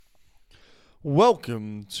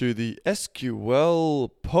Welcome to the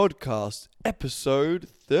SQL podcast, episode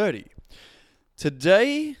 30.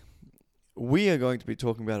 Today, we are going to be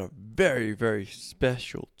talking about a very, very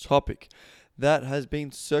special topic that has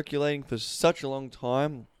been circulating for such a long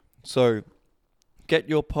time. So, get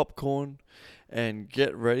your popcorn and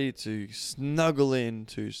get ready to snuggle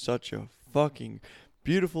into such a fucking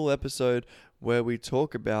beautiful episode where we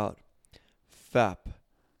talk about FAP.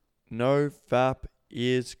 No, FAP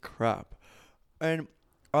is crap. And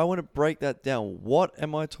I want to break that down. What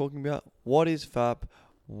am I talking about? What is FAP?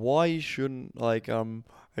 Why you shouldn't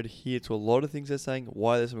adhere to a lot of things they're saying.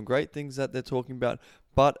 Why there's some great things that they're talking about.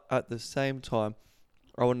 But at the same time,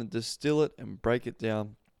 I want to distill it and break it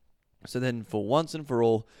down. So then for once and for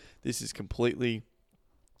all, this is completely,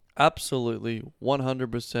 absolutely,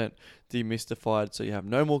 100% demystified. So you have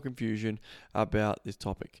no more confusion about this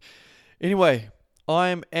topic. Anyway,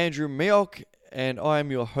 I'm Andrew Meok, and I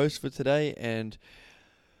am your host for today, and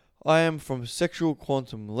I am from Sexual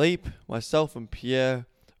Quantum Leap. Myself and Pierre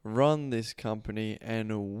run this company,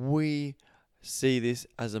 and we see this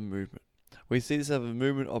as a movement. We see this as a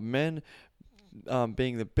movement of men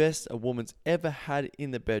being the best a woman's ever had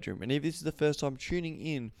in the bedroom. And if this is the first time tuning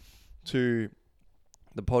in to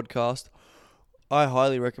the podcast, I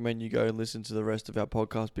highly recommend you go and listen to the rest of our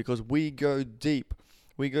podcast because we go deep.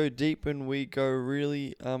 We go deep and we go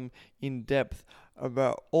really in depth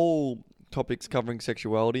about all topics covering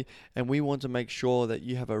sexuality, and we want to make sure that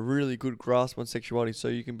you have a really good grasp on sexuality so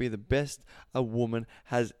you can be the best a woman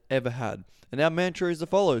has ever had. And our mantra is as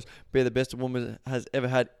follows: be the best a woman has ever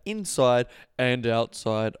had inside and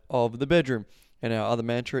outside of the bedroom. And our other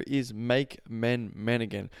mantra is make men men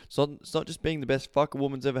again. So it's not just being the best fuck a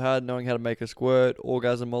woman's ever had, knowing how to make a squirt,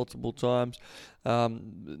 orgasm multiple times,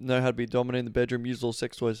 know how to be dominant in the bedroom, use all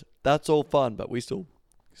sex toys. That's all fun, but we still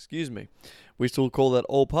call that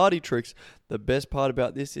all party tricks. The best part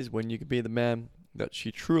about this is when you can be the man that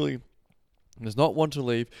she truly does not want to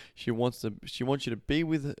leave. She wants you to be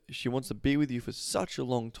with her. She wants to be with you for such a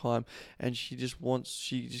long time, and she just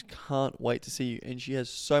can't wait to see you, and she has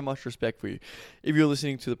so much respect for you. If you're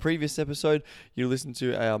listening to the previous episode, you listened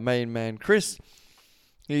to our main man Chris.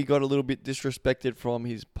 He got a little bit disrespected from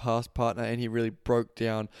his past partner, and he really broke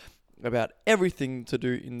down about everything to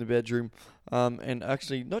do in the bedroom, and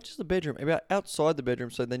actually not just the bedroom, about outside the bedroom,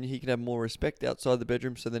 so then he can have more respect outside the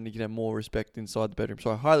bedroom, so then he can have more respect inside the bedroom. So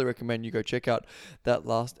I highly recommend you go check out that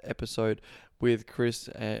last episode with Chris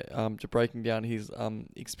to breaking down his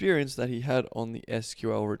experience that he had on the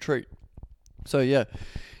SQL retreat. So yeah,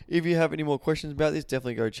 if you have any more questions about this,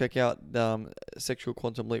 definitely go check out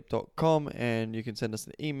sexualquantumleap.com, and you can send us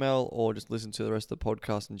an email or just listen to the rest of the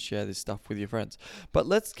podcast and share this stuff with your friends. But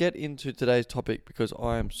let's get into today's topic because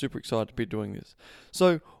I am super excited to be doing this.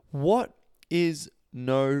 So what is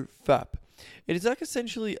NoFap? It is like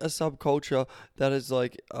essentially a subculture that is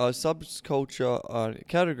like a subculture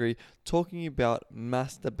category talking about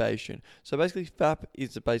masturbation. So basically FAP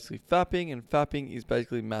is basically fapping, and fapping is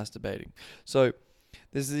basically masturbating. So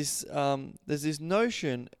there's this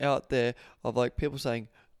notion out there of like people saying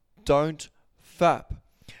don't fap,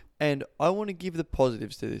 and I want to give the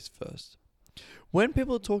positives to this first. When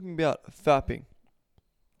people are talking about fapping,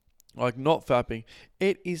 like not fapping,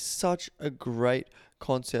 it is such a great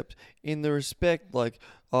concept in the respect like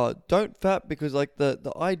don't fap because like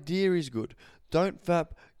the idea is good. Don't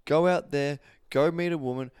fap, go out there, go meet a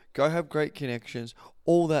woman, go have great connections,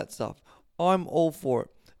 all that stuff. I'm all for it.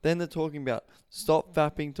 Then they're talking about stop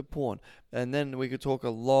fapping to porn. And then we could talk a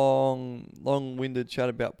long-winded chat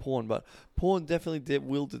about porn. But porn definitely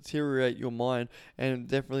will deteriorate your mind and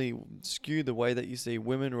definitely skew the way that you see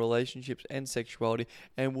women, relationships, and sexuality.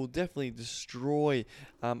 And will definitely destroy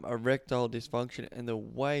erectile dysfunction and the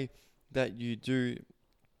way that you do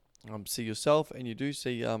see yourself, and you do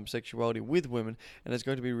see sexuality with women, and it's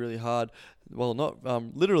going to be really hard. Well, not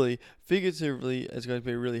literally, figuratively, it's going to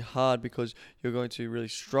be really hard because you're going to really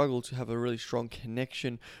struggle to have a really strong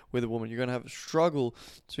connection with a woman. You're going to have a struggle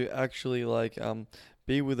to actually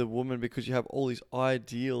be with a woman because you have all these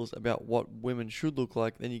ideals about what women should look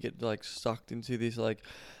like. Then you get like sucked into this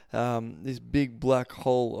this big black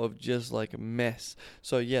hole of just like mess.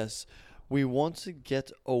 So yes, we want to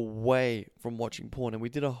get away from watching porn, and we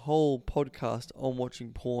did a whole podcast on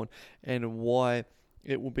watching porn and why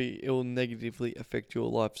it will negatively affect your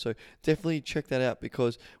life. So definitely check that out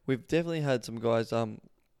because we've definitely had some guys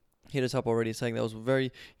hit us up already saying that was a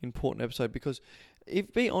very important episode, because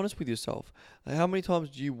if be honest with yourself, how many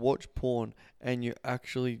times do you watch porn and you're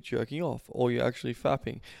actually jerking off or you're actually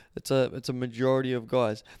fapping? It's a majority of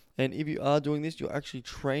guys. And if you are doing this, you're actually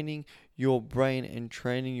training your brain and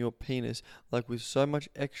training your penis, like with so much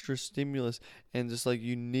extra stimulus, and just like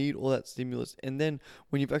you need all that stimulus. And then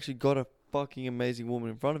when you've actually got a fucking amazing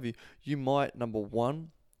woman in front of you, you might, number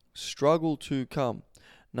one, struggle to come.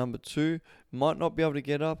 Number two, might not be able to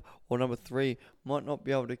get up. Or number three, might not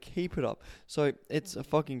be able to keep it up. So it's a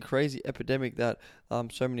fucking crazy epidemic that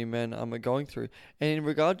so many men are going through. And in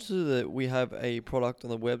regards to we have a product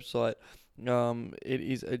on the website. It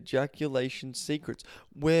is Ejaculation Secrets,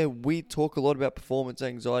 where we talk a lot about performance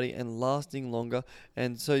anxiety and lasting longer,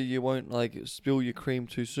 and so you won't like spill your cream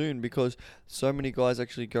too soon, because so many guys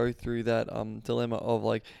actually go through that dilemma of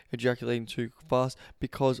like ejaculating too fast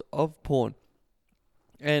because of porn.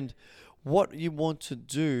 And what you want to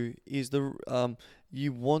do is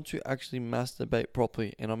you want to actually masturbate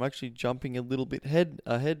properly. And I'm actually jumping a little bit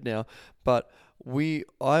ahead now, but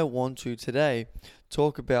I want to today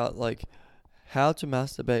talk about like how to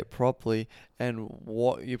masturbate properly, and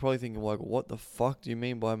what you're probably thinking, like, what the fuck do you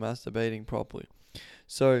mean by masturbating properly?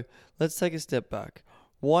 So let's take a step back.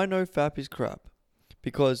 Why no fap is crap?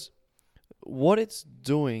 Because what it's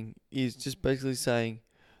doing is just basically saying,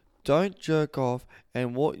 don't jerk off,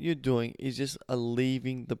 and what you're doing is just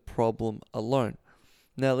leaving the problem alone.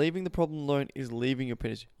 Now, leaving the problem alone is leaving your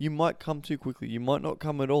penis. You might come too quickly. You might not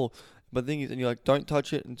come at all. But the thing is, and you're like, don't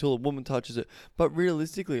touch it until a woman touches it. But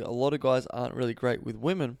realistically, a lot of guys aren't really great with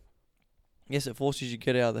women. Yes, it forces you to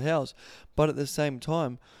get out of the house. But at the same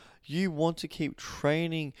time, you want to keep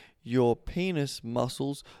training your penis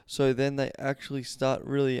muscles, so then they actually start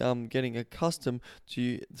really getting accustomed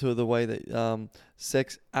to the way that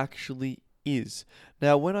sex actually is.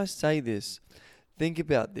 Now, when I say this, think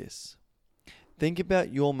about this. Think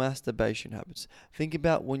about your masturbation habits. Think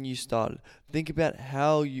about when you started. Think about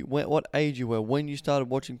what age you were, when you started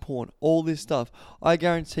watching porn, all this stuff. I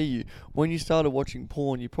guarantee you, when you started watching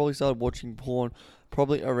porn, you probably started watching porn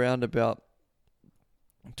probably around about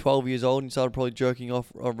 12 years old, and you started probably jerking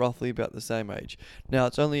off roughly about the same age. Now,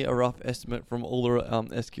 it's only a rough estimate from all the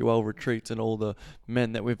SQL retreats and all the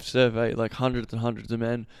men that we've surveyed, like hundreds and hundreds of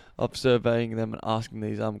men, of surveying them and asking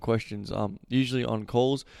these questions, usually on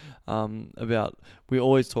calls. We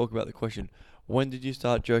always talk about the question, when did you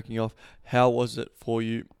start jerking off? How was it for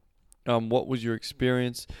you? What was your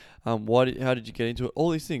experience? How did you get into it?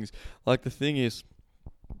 All these things. Like, the thing is,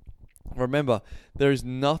 remember, there is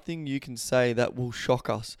nothing you can say that will shock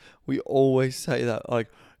us. We always say that. Like,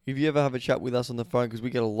 if you ever have a chat with us on the phone, because we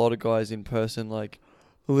get a lot of guys in person, like,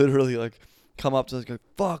 literally, like, come up to us and go,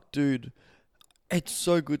 fuck, dude, it's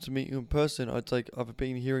so good to meet you in person. It's like, I've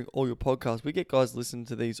been hearing all your podcasts. We get guys listening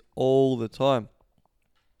to these all the time.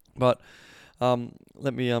 But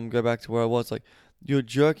let me go back to where I was. Like, your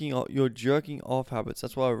jerking off habits.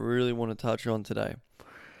 That's what I really want to touch on today.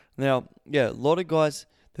 Now, yeah, a lot of guys.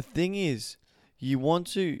 The thing is, you want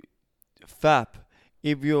to fap.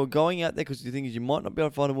 If you're going out there, because the thing is, you might not be able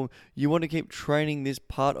to find a woman, you want to keep training this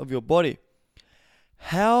part of your body.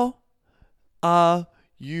 How are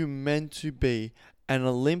you meant to be an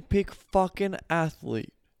Olympic fucking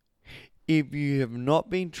athlete if you have not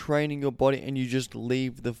been training your body and you just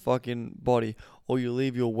leave the fucking body, or you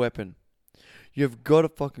leave your weapon? You've got to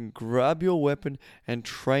fucking grab your weapon and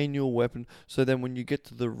train your weapon, so then when you get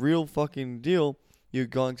to the real fucking deal, you're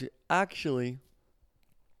going to actually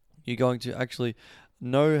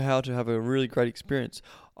know how to have a really great experience.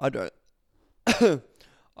 I don't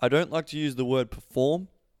like to use the word perform,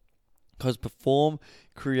 because perform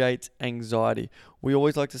creates anxiety. We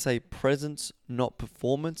always like to say presence, not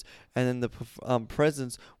performance, and then the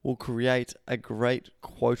presence will create a great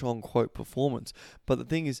quote-unquote performance. But the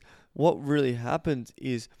thing is, what really happens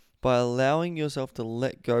is, by allowing yourself to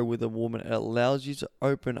let go with a woman, it allows you to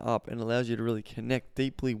open up and allows you to really connect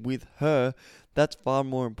deeply with her. That's far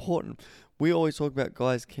more important. We always talk about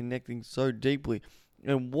guys connecting so deeply.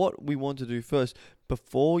 And what we want to do first,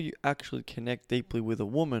 before you actually connect deeply with a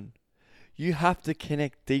woman, you have to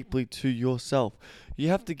connect deeply to yourself. You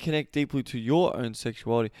have to connect deeply to your own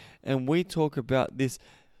sexuality. And we talk about this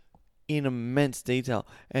in immense detail.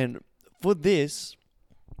 And for this,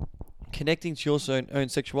 connecting to your own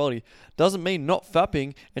sexuality doesn't mean not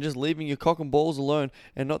fapping and just leaving your cock and balls alone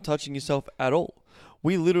and not touching yourself at all.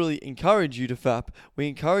 We literally encourage you to fap. We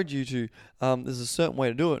encourage you to, there's a certain way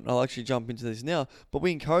to do it, and I'll actually jump into this now, but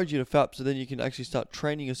we encourage you to fap so then you can actually start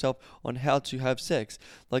training yourself on how to have sex.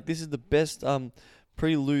 Like, this is the best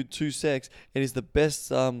prelude to sex. It is the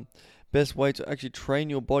best way to actually train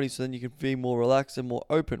your body so then you can be more relaxed and more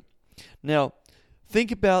open. Now,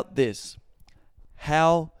 think about this.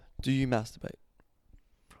 How do you masturbate?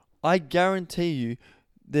 I guarantee you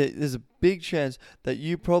that there's a big chance that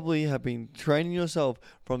you probably have been training yourself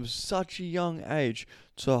from such a young age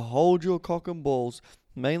to hold your cock and balls,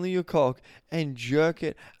 mainly your cock, and jerk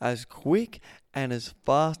it as quick and as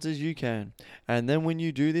fast as you can. And then when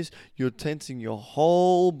you do this, you're tensing your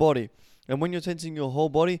whole body. And when you're tensing your whole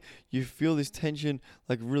body, you feel this tension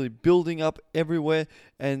like really building up everywhere.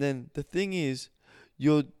 And then the thing is,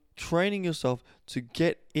 you're training yourself to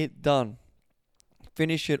get it done.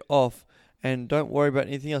 Finish it off and don't worry about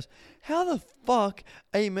anything else. How the fuck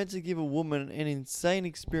are you meant to give a woman an insane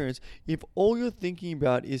experience if all you're thinking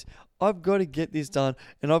about is, I've got to get this done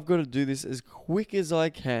and I've got to do this as quick as I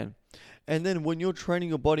can? And then when you're training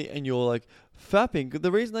your body and you're like fapping,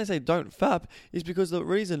 the reason they say don't fap is because the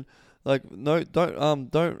reason, like, no, don't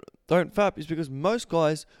fap is because most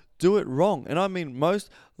guys do it wrong. And I mean most,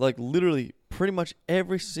 like literally pretty much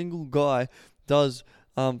every single guy does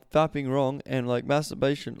fapping wrong, and like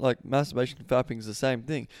masturbation and fapping is the same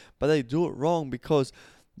thing, but they do it wrong because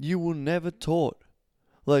you were never taught.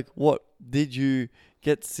 Like, what did you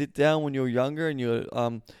get sit down when you were younger and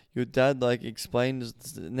your dad like explained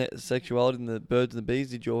sexuality and the birds and the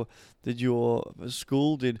bees? Did your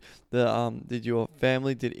school, did your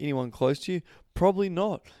family, did anyone close to you? Probably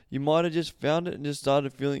not. You might have just found it and just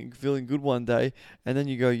started feeling good one day, and then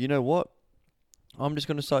you go, you know what? I'm just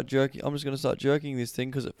gonna start jerking this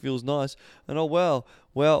thing because it feels nice. And oh wow,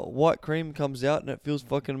 white cream comes out and it feels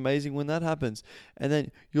fucking amazing when that happens. And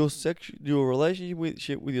then your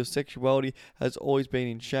relationship with your sexuality has always been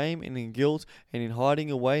in shame and in guilt and in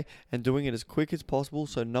hiding away and doing it as quick as possible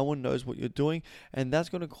so no one knows what you're doing. And that's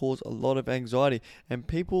gonna cause a lot of anxiety. And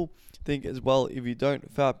people think as well, if you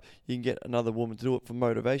don't fap, you can get another woman to do it for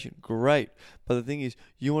motivation. Great. But the thing is,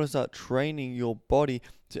 you want to start training your body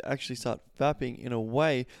to actually start fapping in a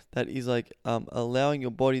way that is like allowing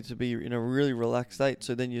your body to be in a really relaxed state.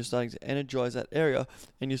 So then you're starting to energize that area,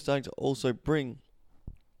 and you're starting to also bring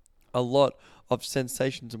a lot of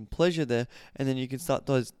sensations and pleasure there, and then you can start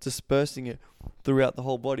dispersing it throughout the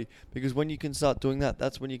whole body. Because when you can start doing that,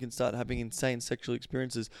 that's when you can start having insane sexual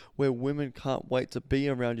experiences where women can't wait to be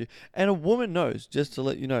around you. And a woman knows, just to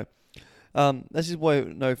let you know. This is why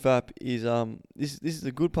no fap is this is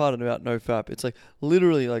the good part about no fap. It's like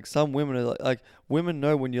literally like some women are like women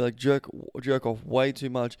know when you like jerk off way too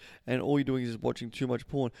much and all you're doing is just watching too much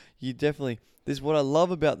porn. You definitely, this is what I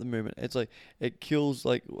love about the movement. It's like it kills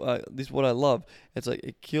this is what I love. It's like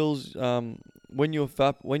it kills when you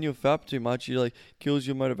fap too much, you like kills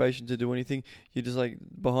your motivation to do anything. You're just like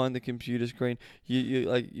behind the computer screen. You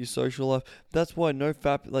like your social life. That's why no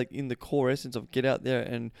fap, like in the core essence of get out there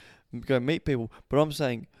and go meet people. But I'm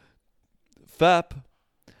saying fap,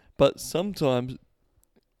 but sometimes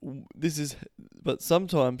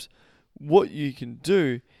what you can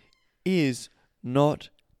do is not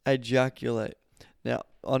ejaculate. Now,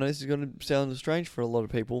 I know this is going to sound strange for a lot of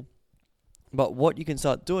people, but what you can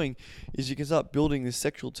start doing is you can start building this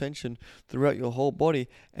sexual tension throughout your whole body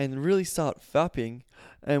and really start fapping.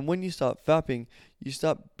 And when you start fapping, you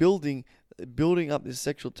start building up this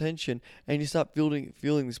sexual tension, and you start feeling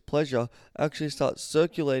this pleasure actually start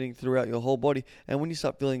circulating throughout your whole body. And when you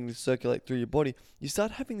start feeling this circulate through your body, you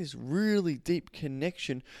start having this really deep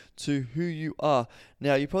connection to who you are.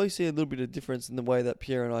 Now, you probably see a little bit of difference in the way that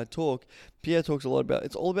Pierre and I talk. Pierre talks a lot about,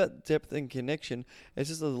 it's all about depth and connection. It's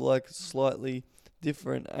just like slightly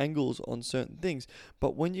different angles on certain things.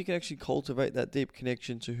 But when you can actually cultivate that deep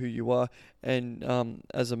connection to who you are, and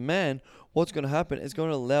as a man, what's going to happen is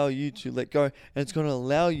going to allow you to let go, and it's going to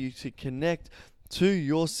allow you to connect to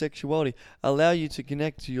your sexuality, allow you to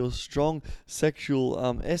connect to your strong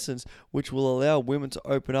sexual essence, which will allow women to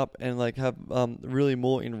open up and like have really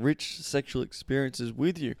more enriched sexual experiences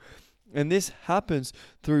with you. And this happens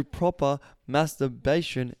through proper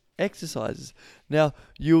masturbation exercises. Now,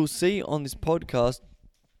 you'll see on this podcast,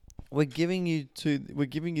 we're giving you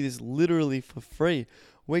this literally for free.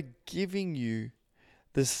 We're giving you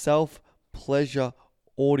the self-pleasure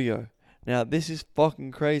audio. Now, this is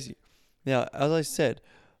fucking crazy. Now, as I said,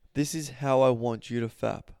 this is how I want you to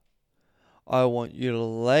fap. I want you to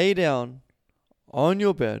lay down on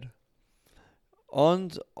your bed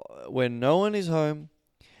when no one is home,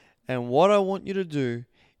 and what I want you to do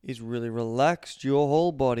is really relax your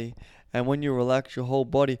whole body. And when you relax your whole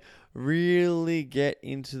body, really get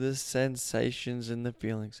into the sensations and the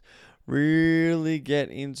feelings. really get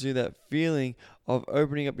into that feeling of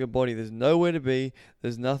opening up your body. There's nowhere to be,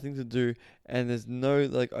 there's nothing to do, and there's no,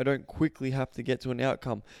 like, I don't quickly have to get to an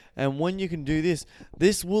outcome. And when you can do this,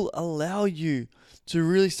 this will allow you to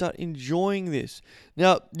really start enjoying this.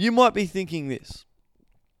 Now, you might be thinking this.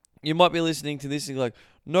 You might be listening to this and like,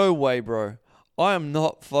 no way, bro. I am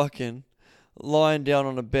not fucking lying down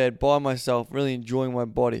on a bed by myself, really enjoying my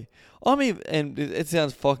body. And it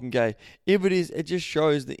sounds fucking gay. If it is, it just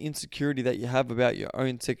shows the insecurity that you have about your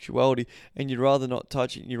own sexuality, and you'd rather not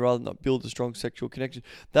touch it, and you'd rather not build a strong sexual connection.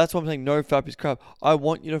 That's why I'm saying no fap is crap. I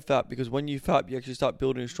want you to fap, because when you fap, you actually start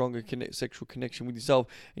building a stronger sexual connection with yourself,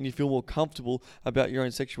 and you feel more comfortable about your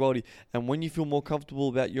own sexuality. And when you feel more comfortable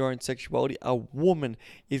about your own sexuality, a woman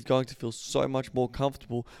is going to feel so much more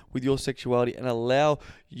comfortable with your sexuality and allow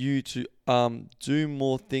you to do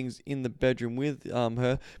more things in the bedroom with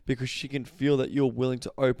her, because she can feel that you're willing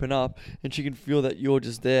to open up, and she can feel that you're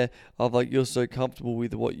just there, of like, you're so comfortable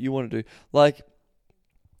with what you want to do. Like,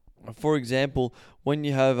 for example, when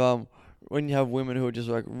you have women who are just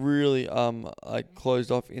like really like closed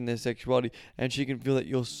off in their sexuality, and she can feel that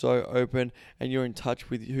you're so open and you're in touch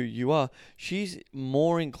with who you are, she's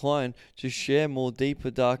more inclined to share more deeper,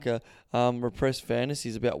 darker, repressed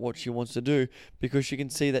fantasies about what she wants to do, because she can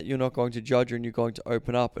see that you're not going to judge her and you're going to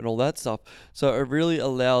open up and all that stuff. So it really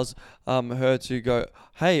allows her to go,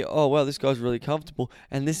 hey, oh wow, this guy's really comfortable.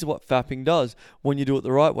 And this is what fapping does when you do it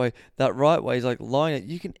the right way. That right way is like lying it.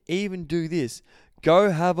 You can even do this.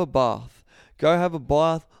 Go have a bath. Go have a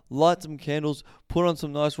bath, light some candles, put on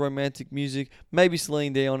some nice romantic music, maybe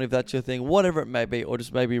Celine Dion if that's your thing, whatever it may be, or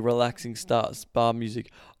just maybe relaxing spa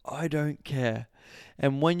music. I don't care.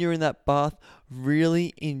 And when you're in that bath,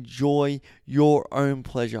 really enjoy your own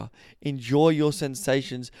pleasure. Enjoy your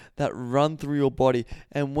sensations that run through your body.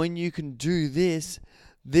 And when you can do this,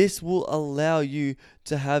 this will allow you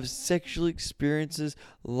to have sexual experiences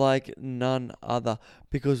like none other.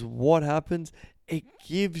 Because what happens? It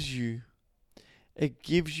gives you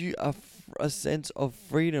a sense of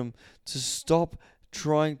freedom to stop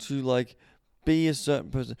trying to like be a certain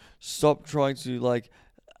person. Stop trying to like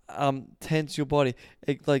tense your body.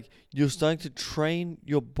 Like, you're starting to train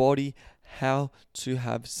your body how to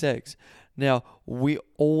have sex. Now, we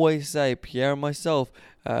always say, Pierre and myself,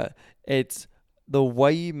 it's the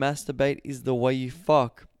way you masturbate is the way you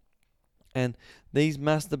fuck. And these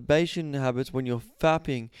masturbation habits, when you're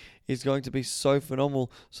fapping, is going to be so phenomenal.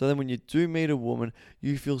 So then when you do meet a woman,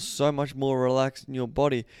 you feel so much more relaxed in your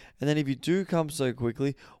body. And then if you do come so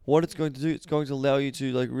quickly, what it's going to do, it's going to allow you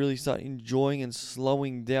to like really start enjoying and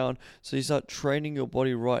slowing down. So you start training your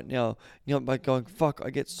body right now. You know, by going, fuck,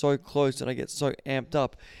 I get so close and I get so amped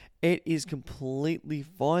up. It is completely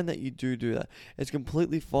fine that you do that. It's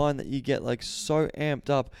completely fine that you get like so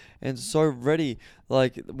amped up and so ready,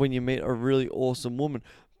 like when you meet a really awesome woman.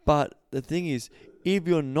 But the thing is, if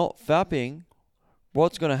you're not fapping,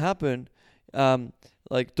 what's going to happen?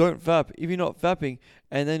 Like, don't fap. If you're not fapping,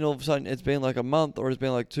 and then all of a sudden it's been like a month or it's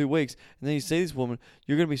been like 2 weeks, and then you see this woman,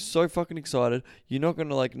 you're going to be so fucking excited. You're not going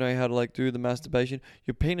to like know how to like do the masturbation.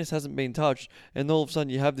 Your penis hasn't been touched, and all of a sudden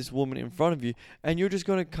you have this woman in front of you, and you're just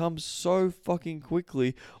going to come so fucking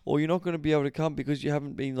quickly, or you're not going to be able to come because you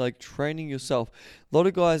haven't been like training yourself. A lot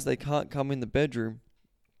of guys, they can't come in the bedroom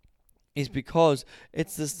is because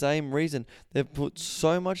it's the same reason. They've put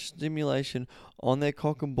so much stimulation on their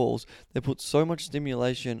cock and balls. They put so much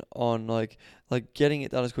stimulation on like getting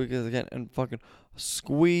it done as quickly as they can and fucking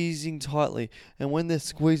squeezing tightly. And when they're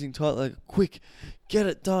squeezing tightly, like, quick, get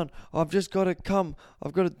it done. I've just got to come.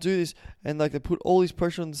 I've got to do this. And like they put all this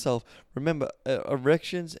pressure on themselves. Remember,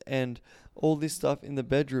 erections and all this stuff in the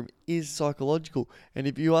bedroom is psychological. And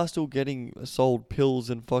if you are still getting sold pills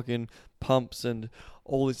and fucking pumps and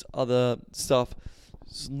all this other stuff,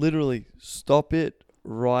 literally stop it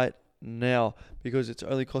right now, because it's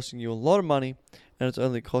only costing you a lot of money and it's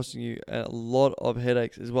only costing you a lot of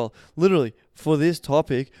headaches as well. Literally, for this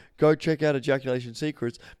topic, go check out Ejaculation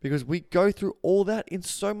Secrets, because we go through all that in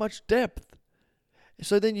so much depth.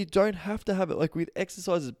 So then you don't have to have it like with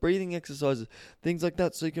exercises, breathing exercises, things like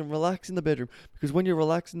that, so you can relax in the bedroom. Because when you're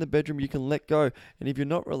relaxed in the bedroom, you can let go. And if you're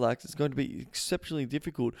not relaxed, it's going to be exceptionally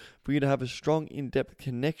difficult for you to have a strong, in-depth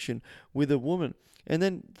connection with a woman. And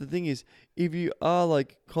then the thing is, if you are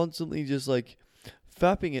like constantly just like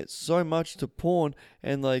fapping it so much to porn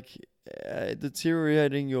and like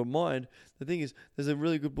deteriorating your mind, the thing is, there's a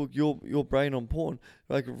really good book, Your Brain on Porn.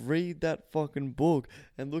 Like, read that fucking book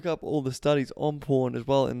and look up all the studies on porn as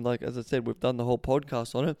well. And like, as I said, we've done the whole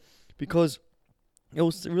podcast on it, because it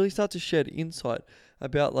will really start to shed insight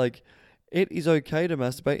about like, it is okay to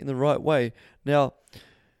masturbate in the right way. Now,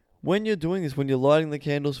 when you're doing this, when you're lighting the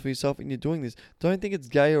candles for yourself and you're doing this, don't think it's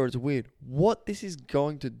gay or it's weird. What this is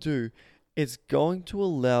going to do, it's going to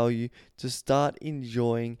allow you to start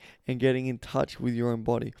enjoying and getting in touch with your own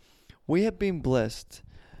body. We have been blessed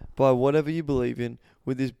by whatever you believe in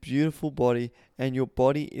with this beautiful body, and your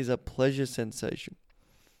body is a pleasure sensation.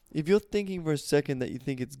 If you're thinking for a second that you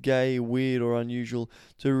think it's gay, weird, or unusual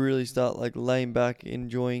to really start like laying back,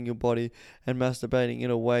 enjoying your body and masturbating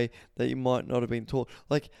in a way that you might not have been taught.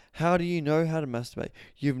 Like, how do you know how to masturbate?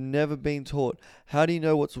 You've never been taught. How do you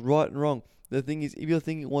know what's right and wrong? The thing is, if you're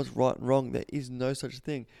thinking what's right and wrong, there is no such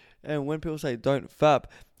thing. And when people say don't fap,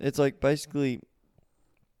 it's like basically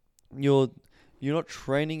you're not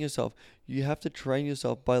training yourself. You have to train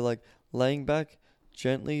yourself by like laying back,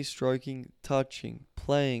 gently stroking, touching,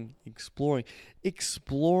 playing, exploring.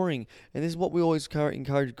 And this is what we always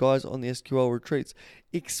encourage guys on the SQL retreats.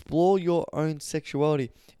 Explore your own sexuality.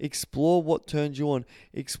 Explore what turns you on.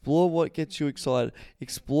 Explore what gets you excited.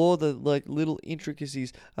 Explore the like little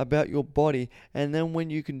intricacies about your body. And then when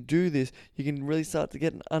you can do this, you can really start to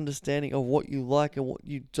get an understanding of what you like and what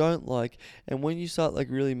you don't like. And when you start like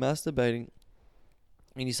really masturbating,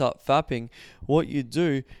 and you start fapping, what you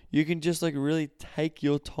do, you can just like really take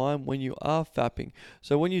your time when you are fapping.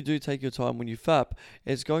 So when you do take your time when you fap,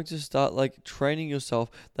 it's going to start like training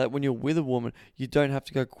yourself that when you're with a woman, you don't have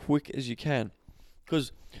to go quick as you can.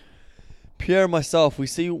 Because Pierre and myself, we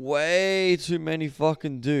see way too many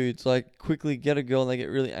fucking dudes like quickly get a girl and they get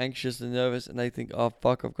really anxious and nervous and they think, oh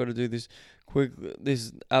fuck, I've got to do this quick,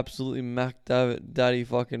 this absolutely Mac Daddy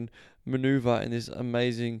fucking maneuver and this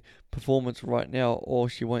amazing performance right now, or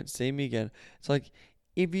she won't see me again. It's like,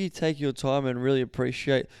 if you take your time and really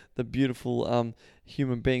appreciate the beautiful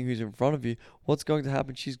human being who's in front of you, what's going to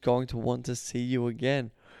happen? She's going to want to see you again.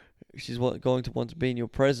 She's going to want to be in your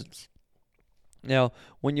presence. Now,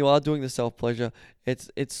 when you are doing the self-pleasure,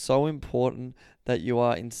 it's so important that you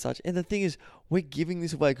are in such... And the thing is, we're giving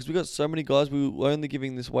this away because we've got so many guys. We're only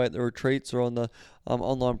giving this away at the retreats or on the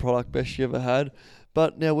online product best you ever had.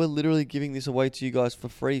 But now we're literally giving this away to you guys for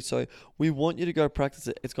free. So we want you to go practice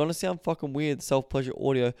it. It's going to sound fucking weird, self-pleasure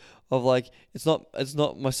audio of like... It's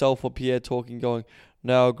not myself or Pierre talking going,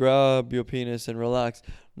 now grab your penis and relax.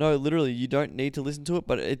 No, literally, you don't need to listen to it,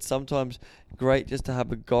 but it's sometimes great just to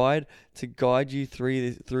have a guide to guide you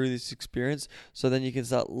through this experience, so then you can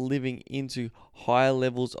start living into higher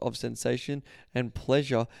levels of sensation and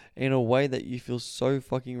pleasure in a way that you feel so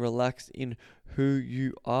fucking relaxed in who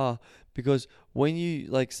you are. Because when you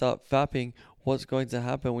like start fapping, what's going to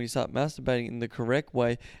happen when you start masturbating in the correct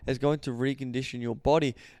way is going to recondition your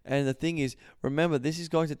body. And the thing is, remember, this is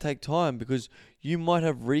going to take time because you might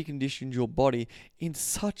have reconditioned your body in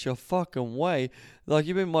such a fucking way. Like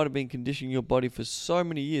you might have been conditioning your body for so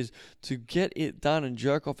many years to get it done and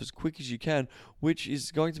jerk off as quick as you can, which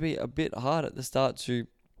is going to be a bit hard at the start to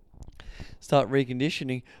start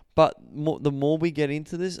reconditioning. But the more we get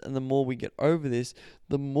into this and the more we get over this,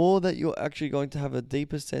 the more that you're actually going to have a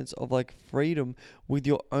deeper sense of like freedom with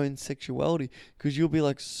your own sexuality, because you'll be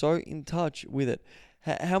like so in touch with it.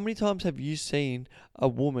 How many times have you seen a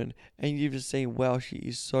woman and you've just seen, wow, she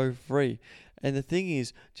is so free? And the thing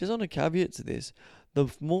is, just on a caveat to this, the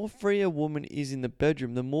more free a woman is in the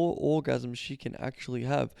bedroom, the more orgasms she can actually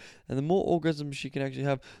have. And the more orgasms she can actually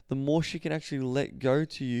have, the more she can actually let go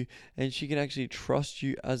to you and she can actually trust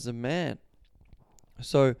you as a man.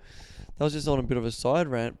 So that was just on a bit of a side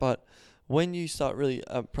rant, but when you start really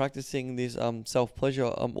practicing this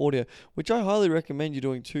self-pleasure audio, which I highly recommend you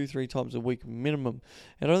doing 2-3 times a week minimum.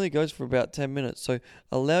 It only goes for about 10 minutes. So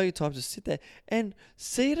allow your time to sit there and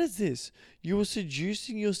see it as this. You are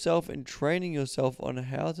seducing yourself and training yourself on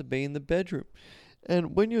how to be in the bedroom.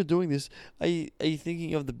 And when you're doing this, are you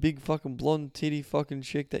thinking of the big fucking blonde titty fucking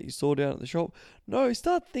chick that you saw down at the shop? No,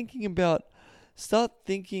 start focusing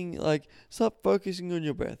on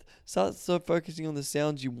your breath. Start focusing on the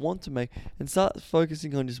sounds you want to make, and start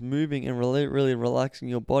focusing on just moving and really relaxing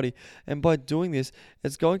your body. And by doing this,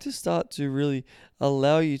 it's going to start to really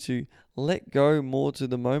allow you to let go more to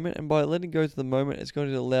the moment. And by letting go to the moment, it's going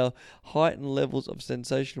to allow heightened levels of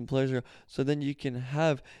sensation and pleasure, so then you can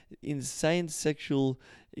have insane sexual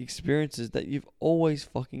experiences that you've always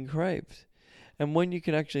fucking craved. And when you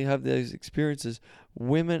can actually have those experiences,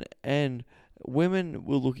 women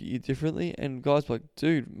will look at you differently, and guys are like,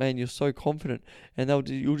 dude, man, you're so confident, and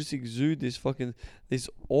you'll just exude this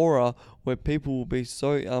aura where people will be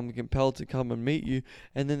so compelled to come and meet you.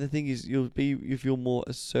 And then the thing is, you feel more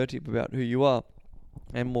assertive about who you are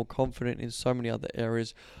and more confident in so many other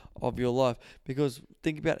areas of your life. Because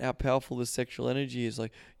think about how powerful the sexual energy is.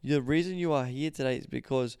 Like, the reason you are here today is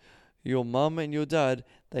because your mum and your dad,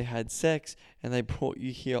 they had sex and they brought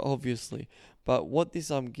you here, obviously. But what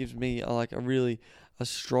this gives me like a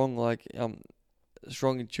strong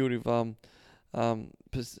strong intuitive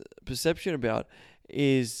perception about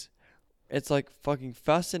is it's like fucking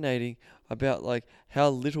fascinating about like how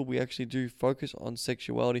little we actually do focus on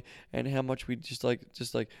sexuality and how much we just like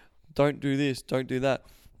don't do this, don't do that.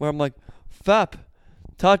 Where I'm like, fap,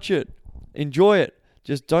 touch it, enjoy it,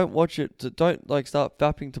 just don't watch it, don't like start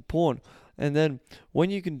fapping to porn. And then when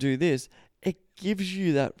you can do this, it gives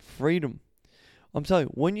you that freedom. I'm telling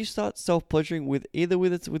you, when you start self-pleasuring with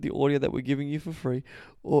it's with the audio that we're giving you for free,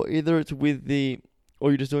 or either it's with or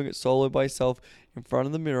you're just doing it solo by yourself in front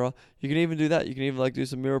of the mirror. You can even do that. You can even like do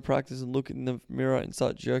some mirror practice and look in the mirror and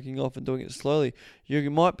start jerking off and doing it slowly. You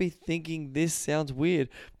might be thinking this sounds weird,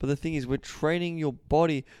 but the thing is we're training your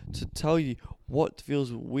body to tell you what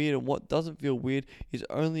feels weird and what doesn't feel weird is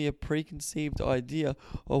only a preconceived idea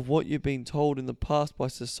of what you've been told in the past by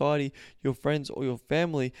society, your friends or your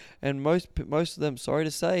family. And most of them, sorry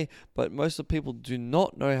to say, but most of the people do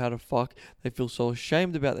not know how to fuck. They feel so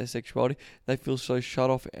ashamed about their sexuality. They feel so shut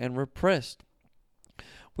off and repressed.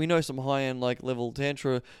 We know some high-end like level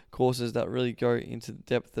tantra courses that really go into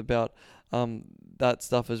depth about that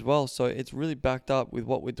stuff as well. So it's really backed up with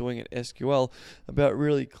what we're doing at SQL about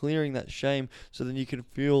really clearing that shame, so then you can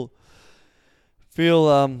feel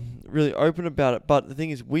really open about it. But the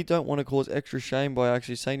thing is, we don't want to cause extra shame by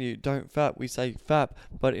actually saying to you, don't fap. We say fap,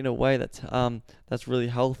 but in a way that's really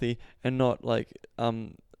healthy and not like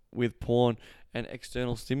with porn and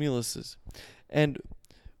external stimuluses. And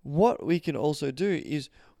what we can also do is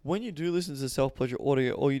when you do listen to self-pleasure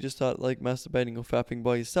audio or you just start like masturbating or fapping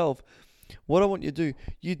by yourself, what I want you to do,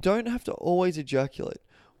 you don't have to always ejaculate.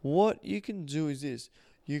 What you can do is this.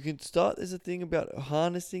 You can start, there's a thing about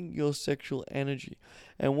harnessing your sexual energy.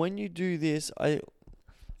 And when you do this,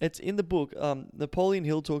 it's in the book, Napoleon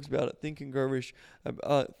Hill talks about it, Think and Grow Rich,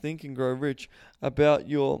 about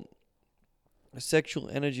your sexual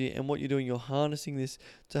energy and what you're doing. You're harnessing this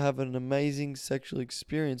to have an amazing sexual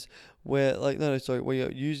experience where where you're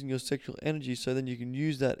using your sexual energy, so then you can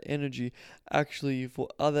use that energy actually for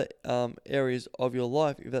other areas of your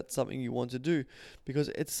life if that's something you want to do. Because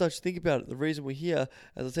it's such, think about it, the reason we're here,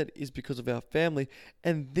 as I said, is because of our family,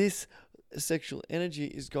 and this sexual energy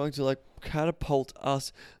is going to like catapult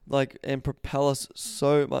us and propel us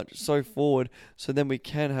so forward, so then we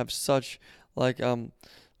can have such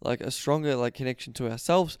a stronger connection to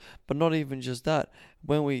ourselves. But not even just that,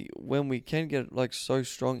 when we can get so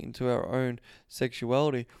strong into our own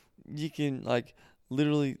sexuality, you can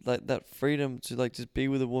literally that freedom to just be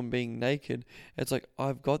with a woman being naked. It's like,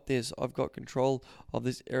 I've got this, I've got control of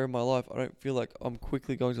this area of my life. I don't feel like I'm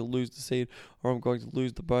quickly going to lose the seed, or I'm going to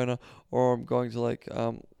lose the boner, or I'm going to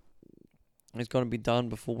it's going to be done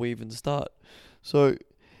before we even start. So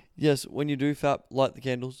yes, when you do fap, light the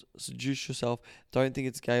candles, seduce yourself. Don't think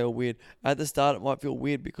it's gay or weird. At the start, it might feel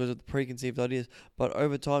weird because of the preconceived ideas, but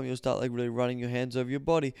over time, you'll start really running your hands over your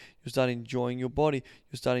body. You'll start enjoying your body.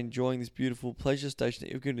 You'll start enjoying this beautiful pleasure station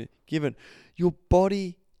that you're given. Your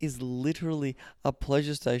body is literally a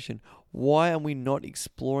pleasure station. Why are we not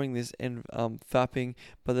exploring this and fapping?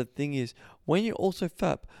 But the thing is, when you also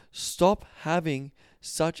fap, stop having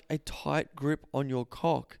such a tight grip on your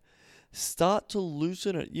cock. Start to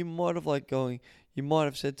loosen it. You might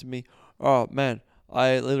have said to me, "Oh man,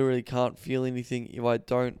 I literally can't feel anything if I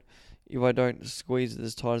don't squeeze it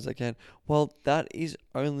as tight as I can." Well, that is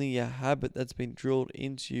only a habit that's been drilled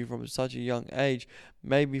into you from such a young age.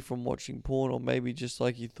 Maybe from watching porn, or maybe just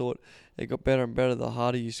you thought it got better and better the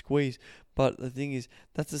harder you squeeze. But the thing is,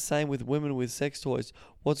 that's the same with women with sex toys.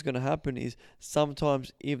 What's going to happen is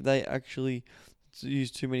sometimes if they actually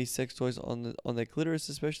use too many sex toys on their clitoris,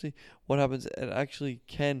 especially, what happens, it actually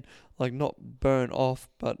can not burn off,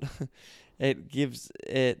 but it gives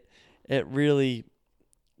it really,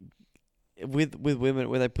 with women,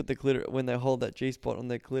 when they put the clitoris, when they hold that G-spot on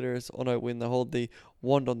their clitoris, or no, when they hold the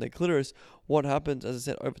wand on their clitoris, what happens, as I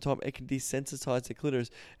said, over time, it can desensitize their clitoris.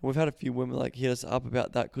 And we've had a few women hit us up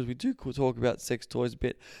about that, because we do talk about sex toys a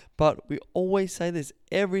bit, but we always say this: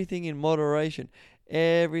 everything in moderation.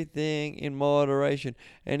 Everything in moderation.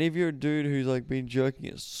 And if you're a dude who's been jerking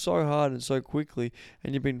it so hard and so quickly,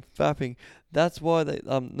 and you've been fapping, that's why the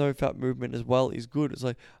no fap movement as well is good. It's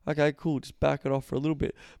okay, cool, just back it off for a little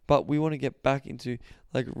bit. But we want to get back into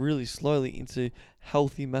really slowly into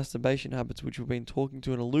healthy masturbation habits, which we've been talking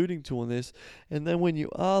to and alluding to on this. And then when you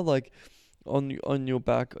are on your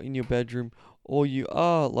back in your bedroom, or you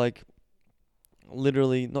are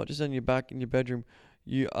literally not just on your back in your bedroom,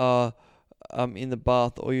 you are in the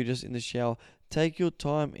bath, or you're just in the shower, Take your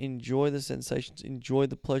time, enjoy the sensations, enjoy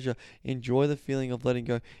the pleasure, enjoy the feeling of letting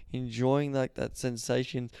go, enjoying like that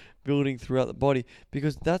sensation building throughout the body,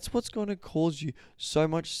 because that's what's going to cause you so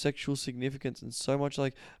much sexual significance and so much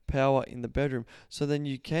like power in the bedroom. So then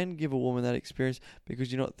you can give a woman that experience,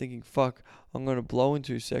 because you're not thinking, fuck, I'm going to blow in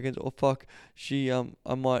 2 seconds, or fuck,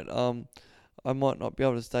 I might not be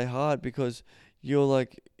able to stay hard, because you're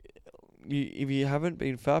like, if you haven't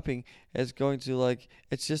been fapping, it's going to like,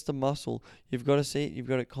 it's just a muscle. You've got to see it, you've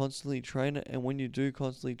got to constantly train it, and when you do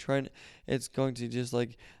constantly train it, it's going to just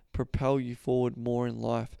like propel you forward more in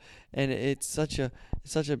life. And it's such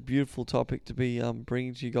a beautiful topic to be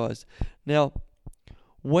bringing to you guys. Now,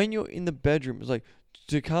 when you're in the bedroom, it's like,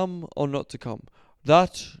 to come or not to come?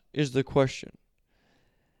 That is the question.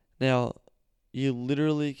 Now, you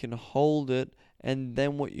literally can hold it, and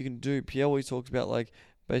then what you can do, Pierre always talks about like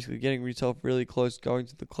basically getting yourself really close, going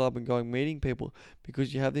to the club and going meeting people,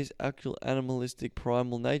 because you have this actual animalistic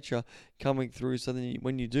primal nature coming through, so then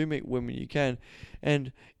when you do meet women, you can.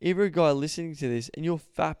 And if you're a guy listening to this and you're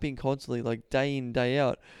fapping constantly, like day in, day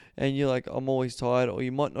out, and you're like, I'm always tired, or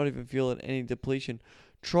you might not even feel any depletion,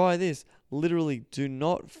 try this. Literally, do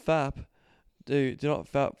not fap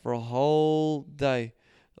for a whole day.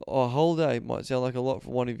 A whole day might sound like a lot for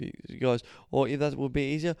one of you guys, or if that would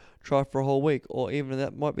be easier, try for a whole week, or even if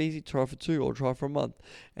that might be easy, try for 2 or try for a month,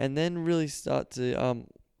 and then really start to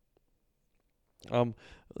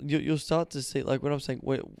you'll start to see, like what I'm saying,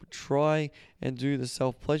 try and do the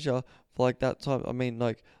self pleasure for like that time. I mean,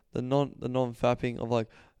 like the non fapping of like,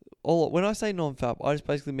 when I say non fap, I just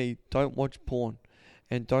basically mean don't watch porn.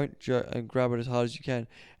 And don't and grab it as hard as you can.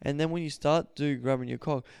 And then when you start grabbing your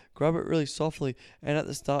cock, grab it really softly. And at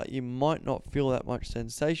the start, you might not feel that much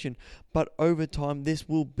sensation, but over time, this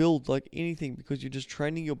will build like anything, because you're just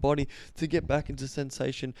training your body to get back into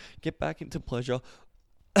sensation, get back into pleasure,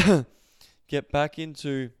 get back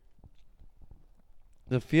into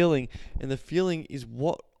the feeling. And the feeling is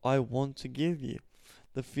what I want to give you.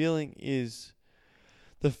 The feeling is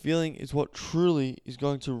what truly is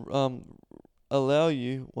going to allow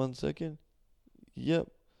you, 1 second. Yep.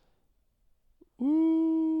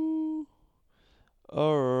 Ooh.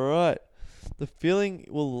 Alright. The feeling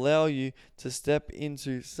will allow you to step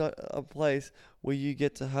into a place where you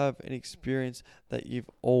get to have an experience that you've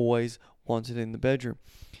always wanted in the bedroom.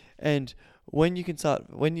 And when you start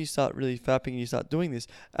really fapping and you start doing this,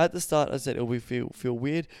 at the start, as I said, it'll feel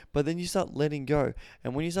weird, but then you start letting go.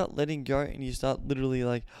 And when you start letting go and you start literally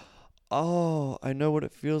like, oh, I know what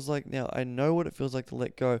it feels like now. I know what it feels like to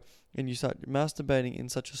let go. And you start masturbating in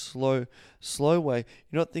such a slow way.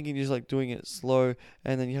 You're not thinking you're just like doing it slow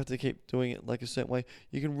and then you have to keep doing it like a certain way.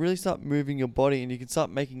 You can really start moving your body, and you can start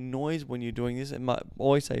making noise when you're doing this. And I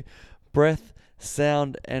always say breath,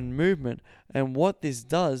 sound, and movement. And what this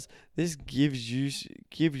does, this gives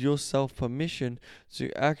yourself permission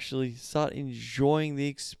to actually start enjoying the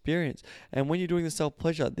experience. And when you're doing the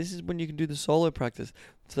self-pleasure, this is when you can do the solo practice.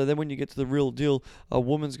 So then when you get to the real deal, a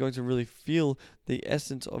woman's going to really feel the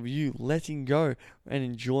essence of you letting go and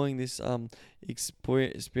enjoying this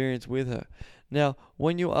experience with her. Now,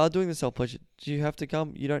 when you are doing the self-pleasure, do you have to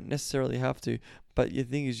come? You don't necessarily have to. But the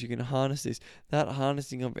thing is, you can harness this. That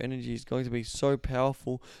harnessing of energy is going to be so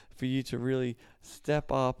powerful for you to really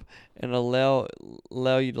step up and allow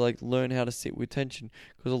you to like learn how to sit with tension,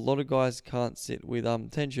 because a lot of guys can't sit with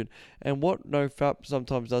tension. And what NoFap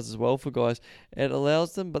sometimes does as well for guys, it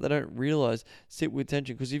allows them, but they don't realize, sit with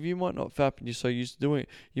tension. Because if you might not fap and you're so used to doing it,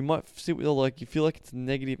 you might sit with all you feel like it's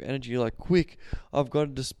negative energy. You're like, quick, I've got to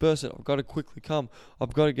disperse it. I've got to quickly come.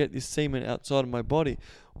 I've got to get this semen outside of my body.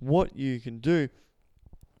 What you can do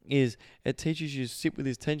is it teaches you to sit with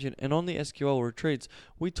this tension. And on the SQL retreats,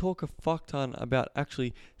 we talk a fuck ton about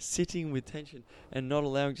actually sitting with tension and not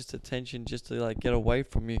allowing just a tension just to like get away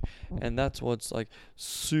from you. And that's what's like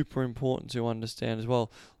super important to understand as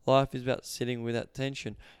well. Life is about sitting with that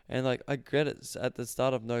tension. And like, I get it at the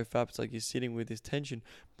start of NoFap, it's like you're sitting with this tension,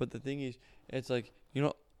 but the thing is, it's like you're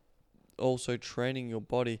not also training your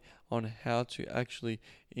body on how to actually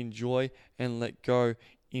enjoy and let go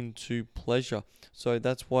into pleasure. So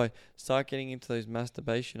that's why start getting into those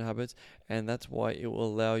masturbation habits, and that's why it will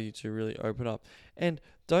allow you to really open up. And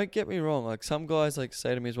don't get me wrong, like some guys like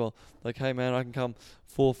say to me as well, like, hey man, I can come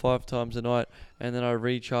 4 or 5 times a night and then I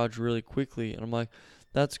recharge really quickly. And I'm like,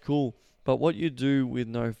 that's cool. But what you do with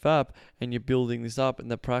NoFap, and you're building this up in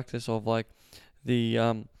the practice of like the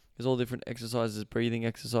there's all different exercises, breathing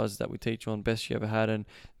exercises that we teach on Best You Ever Had, and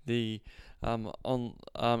the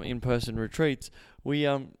in-person retreats, we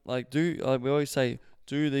we always say,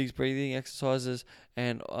 do these breathing exercises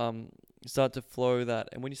and start to flow that.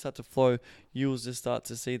 And when you start to flow, you'll just start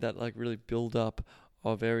to see that like really build up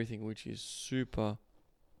of everything, which is super,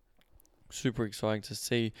 super exciting to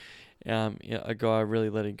see. A guy really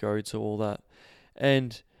letting go to all that.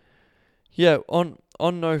 And yeah, on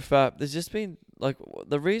NoFap, there's just been like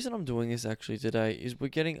the reason I'm doing this actually today is we're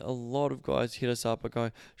getting a lot of guys hit us up and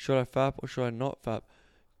going, should I fap or should I not fap?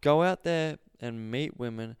 Go out there and meet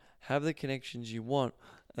women, have the connections you want,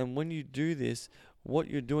 and when you do this, what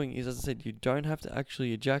you're doing is, as I said, you don't have to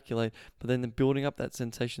actually ejaculate, but then they're building up that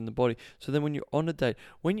sensation in the body. So then when you're on a date,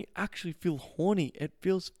 when you actually feel horny, it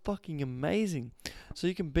feels fucking amazing. So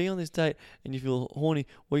you can be on this date and you feel horny.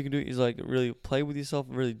 What you can do is like really play with yourself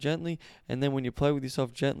really gently, and then when you play with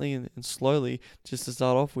yourself gently and slowly, just to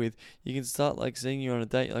start off with, you can start like seeing you on a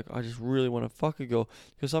date. Like, I just really want to fuck a girl,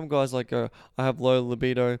 because some guys like go, I have low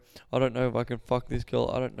libido. I don't know if I can fuck this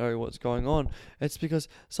girl. I don't know what's going on. It's because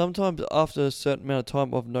sometimes after a certain amount of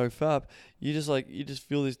time of NoFap, you just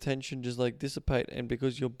feel this tension just like dissipate, and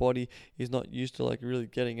because your body is not used to like really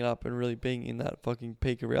getting it up and really being in that fucking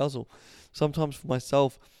peak arousal. Sometimes for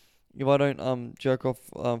myself, if I don't jerk off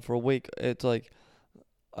for a week, it's like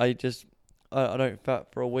I don't fap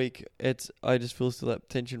for a week. I just feel still that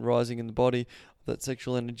tension rising in the body, that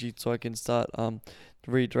sexual energy, so I can start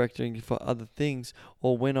redirecting it for other things.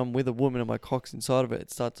 Or when I'm with a woman and my cock's inside of it,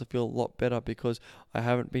 it starts to feel a lot better because I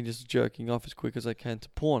haven't been just jerking off as quick as I can to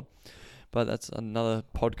porn. But that's another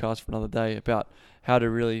podcast for another day about how to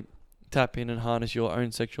really tap in and harness your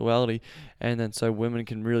own sexuality, and then so women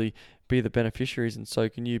can really be the beneficiaries, and so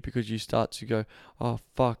can you, because you start to go, oh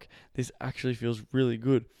fuck, this actually feels really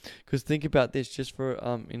good. Because think about this, just for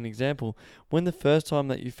an example, when the first time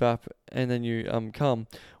that you fap and then you come,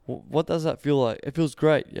 what does that feel like? It feels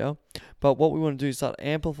great, yeah? But what we want to do is start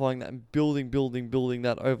amplifying that and building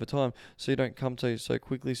that over time, so you don't come to so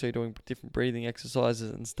quickly, so you're doing different breathing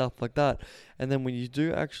exercises and stuff like that. And then when you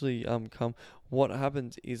do actually come, what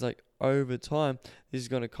happens is like over time, this is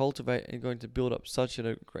going to cultivate and going to build up such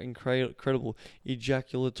an incredible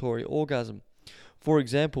ejaculatory orgasm. For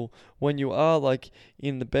example, when you are like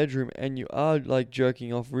in the bedroom and you are like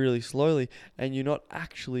jerking off really slowly and you're not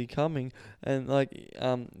actually coming, and like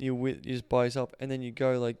you're just by yourself, and then you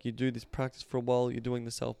go like you do this practice for a while, you're doing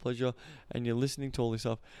the self pleasure and you're listening to all this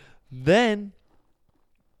stuff, then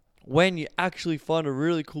when you actually find a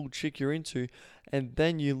really cool chick you're into, and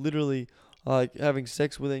then you literally like having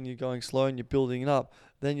sex with her and you're going slow and you're building it up,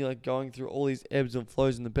 then you're like going through all these ebbs and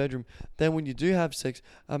flows in the bedroom. Then when you do have sex,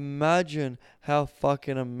 imagine how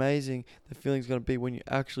fucking amazing the feeling's going to be when you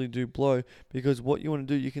actually do blow. Because what you want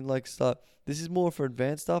to do, you can like start, this is more for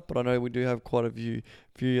advanced stuff, but I know we do have quite a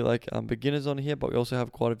few like beginners on here, but we also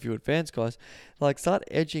have quite a few advanced guys. Like start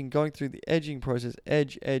edging, going through the edging process,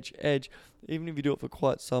 edge. Even if you do it for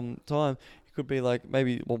quite some time, it could be like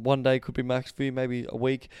maybe one day could be max for you, maybe a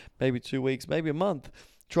week, maybe 2 weeks, maybe a month.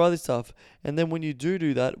 Try this stuff, and then when you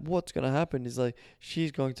do that, what's going to happen is like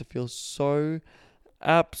she's going to feel so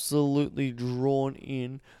absolutely drawn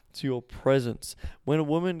in to your presence. When a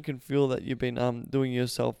woman can feel that you've been doing your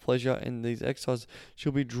self pleasure in these exercises,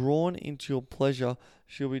 she'll be drawn into your pleasure.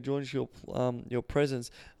 She'll be drawn to your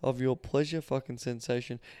presence of your pleasure fucking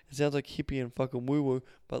sensation. It sounds like hippie and fucking woo woo,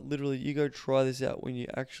 but literally you go try this out. When you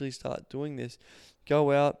actually start doing this,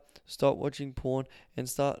 go out, stop watching porn, and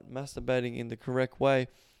start masturbating in the correct way.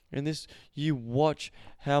 And this, you watch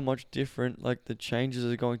how much different like the changes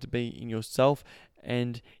are going to be in yourself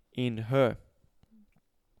and in her.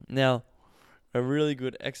 Now, a really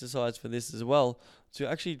good exercise for this as well, to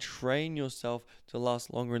actually train yourself to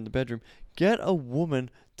last longer in the bedroom. Get a woman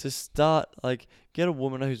get a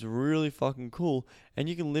woman who's really fucking cool, and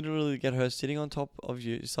you can literally get her sitting on top of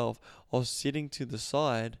yourself or sitting to the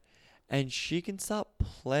side, and she can start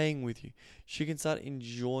playing with you. She can start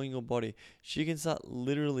enjoying your body. She can start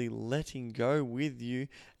literally letting go with you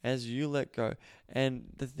as you let go. And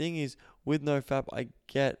the thing is, with NoFap, I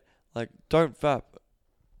get like, don't fap.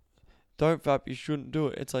 You shouldn't do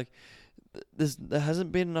it. It's like there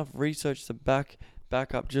hasn't been enough research to back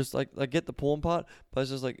up. Just like get the porn part, but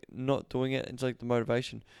it's just like not doing it. It's like the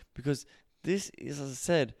motivation, because this is, as I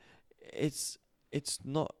said, it's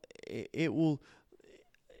not. It will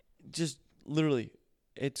just literally.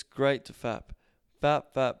 It's great to fap.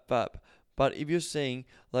 But if you're seeing,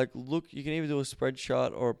 like, look, you can either do a spread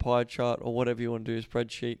chart or a pie chart or whatever you want to do, a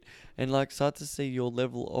spreadsheet, and like start to see your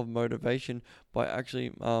level of motivation by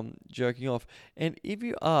actually jerking off. And if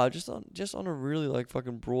you are just on a really like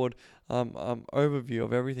fucking broad overview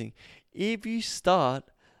of everything, if you start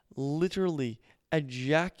literally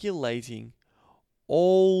ejaculating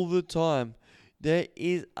all the time, there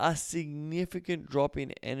is a significant drop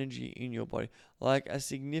in energy in your body, like a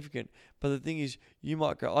significant. But the thing is, you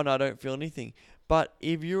might go, oh no, I don't feel anything. But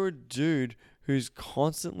if you're a dude who's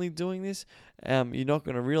constantly doing this, you're not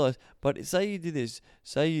going to realize. But say you did this,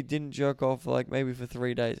 say you didn't jerk off like maybe for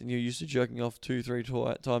 3 days, and you're used to jerking off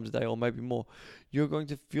 2-3 times a day, or maybe more. You're going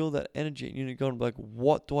to feel that energy, and you're going to be like,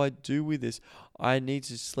 what do I do with this? I need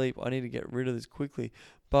to sleep. I need to get rid of this quickly.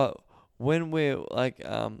 But when we're like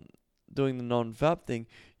doing the non-vap thing,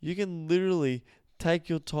 you can literally take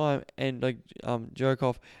your time and like jerk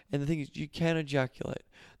off. And the thing is, you can ejaculate.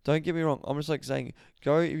 Don't get me wrong. I'm just like saying,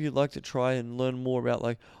 go if you'd like to try and learn more about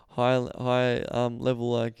like high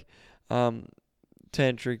level like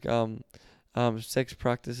tantric sex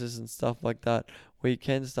practices and stuff like that, where you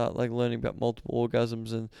can start like learning about multiple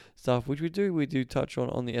orgasms and stuff, which we do touch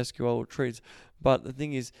on the SQL retreats. But the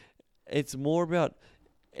thing is, it's more about,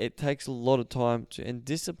 it takes a lot of time and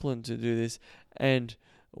discipline to do this. And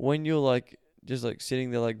when you're like just like sitting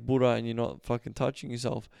there like Buddha and you're not fucking touching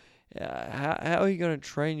yourself, how are you going to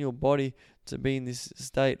train your body to be in this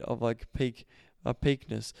state of like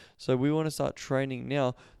peakness? So we want to start training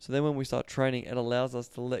now. So then when we start training, it allows us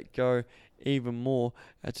to let go even more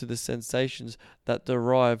to the sensations that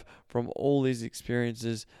derive from all these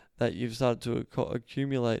experiences that you've started to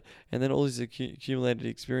accumulate. And then all these accumulated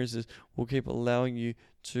experiences will keep allowing you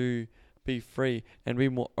to be free and be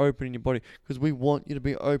more open in your body, because we want you to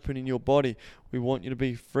be open in your body. We want you to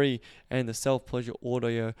be free, and the self-pleasure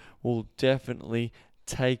audio will definitely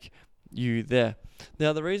take you there.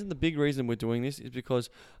 Now, the big reason we're doing this is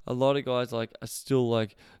because a lot of guys like are still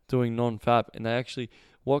like doing non-fap, and they actually,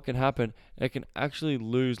 what can happen, it can actually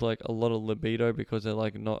lose like a lot of libido because they're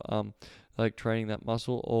like not like training that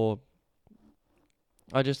muscle, or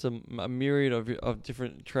just a myriad of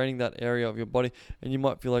different training that area of your body. And you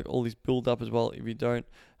might feel like all this build up as well if you don't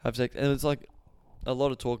have sex. And it's like a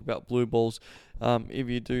lot of talk about blue balls. If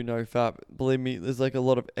you do no fap, believe me, there's like a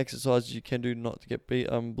lot of exercises you can do not to get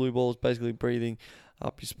blue balls. Basically breathing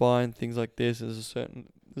up your spine, things like this. There's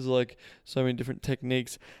like so many different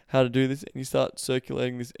techniques how to do this, and you start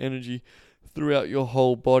circulating this energy throughout your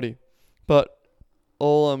whole body. But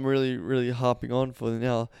all I'm really, really harping on for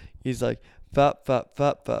now is like fap,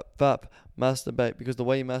 masturbate, because the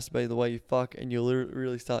way you masturbate, the way you fuck, and you'll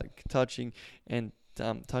really start touching and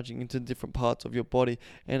touching into different parts of your body,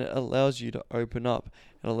 and it allows you to open up.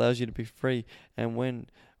 It allows you to be free. And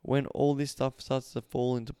when all this stuff starts to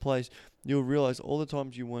fall into place, you'll realize all the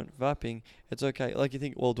times you weren't vapping, it's okay. Like you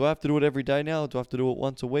think, well, do I have to do it every day now? Do I have to do it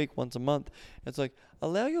once a week, once a month? It's like,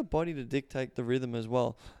 allow your body to dictate the rhythm as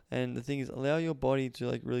well. And the thing is, allow your body to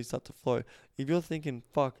like really start to flow. If you're thinking,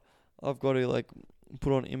 fuck, I've got to like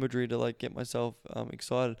put on imagery to like get myself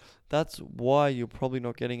excited, that's why you're probably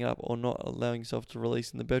not getting up or not allowing yourself to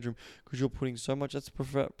release in the bedroom, because you're putting so much. That's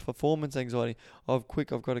performance anxiety of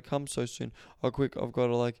quick, I've got to come so soon, or quick, I've got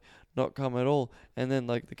to like not come at all. And then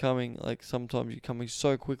like the coming, like sometimes you're coming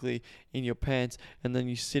so quickly in your pants, and then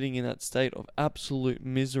you're sitting in that state of absolute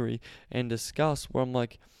misery and disgust, where I'm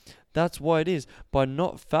like, that's why it is. By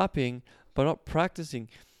not fapping, by not practicing,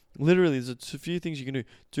 literally there's a few things you can do.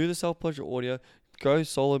 Do the self-pleasure audio, go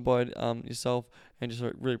solo by yourself, and just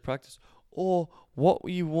really practice. Or what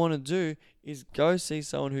you want to do is go see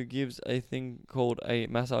someone who gives a thing called a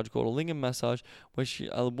massage called a lingam massage, where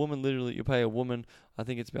a woman, literally, you pay a woman, I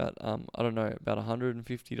think it's about I don't know, about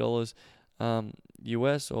 $150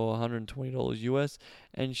 US or $120 US,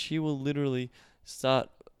 and she will literally start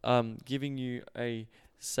giving you a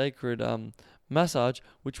sacred massage,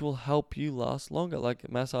 which will help you last longer, like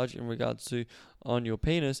massage in regards to on your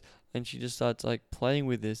penis. And she just starts like playing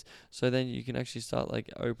with this, so then you can actually start like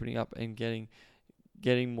opening up and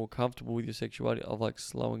getting more comfortable with your sexuality, of like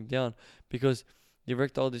slowing down, because the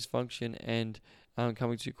erectile dysfunction and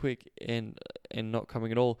coming too quick and not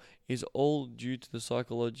coming at all is all due to the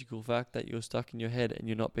psychological fact that you're stuck in your head and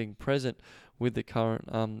you're not being present with the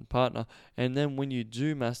current partner. And then when you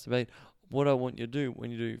do masturbate, what I want you to do when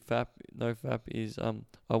you do no fap is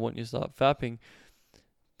I want you to start fapping.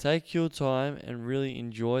 Take your time and really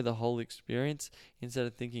enjoy the whole experience, instead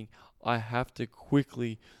of thinking, I have to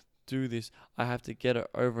quickly do this, I have to get it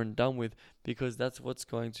over and done with, because that's what's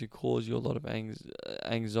going to cause you a lot of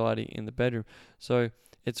anxiety in the bedroom. So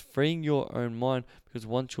it's freeing your own mind, because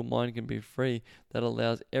once your mind can be free, that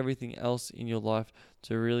allows everything else in your life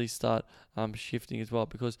to really start shifting as well,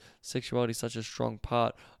 because sexuality is such a strong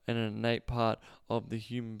part and an innate part of the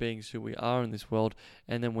human beings who we are in this world.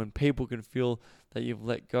 And then when people can feel that you've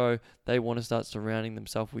let go, they want to start surrounding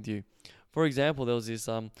themselves with you. For example, there was this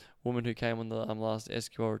woman who came on the last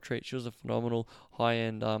SQL retreat. She was a phenomenal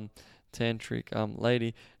high-end tantric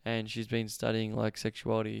lady, and she's been studying like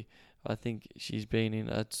sexuality. I think she's been in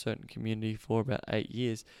a certain community for about 8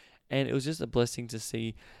 years, and it was just a blessing to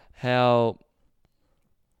see how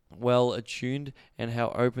well attuned and how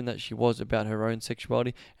open that she was about her own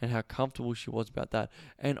sexuality and how comfortable she was about that.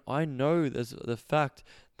 And I know there's the fact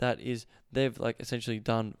that is they've like essentially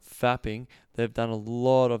done fapping. They've done a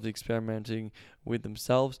lot of experimenting with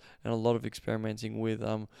themselves and a lot of experimenting with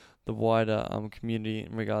the wider community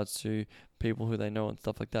in regards to people who they know and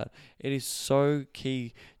stuff like that. It is so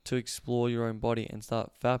key to explore your own body and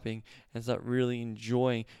start fapping and start really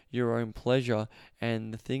enjoying your own pleasure.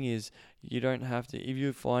 And the thing is, you don't have to, if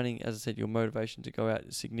you're finding, as I said, your motivation to go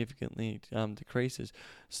out significantly decreases,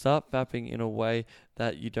 start fapping in a way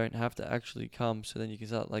that you don't have to actually come, so then you can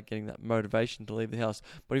start like getting that motivation to leave the house.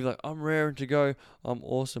 But if you're like, I'm raring to go, I'm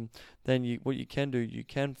awesome, then what you can do, you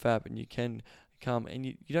can fap and you can come, and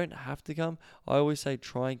you don't have to come. I always say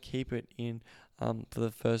try and keep it in for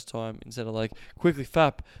the first time instead of like quickly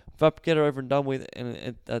fap, get it over and done with,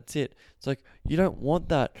 and that's it. It's like, you don't want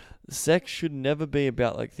that. Sex should never be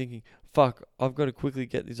about like thinking, fuck, I've got to quickly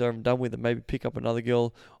get this over and done with and maybe pick up another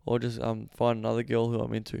girl or just find another girl who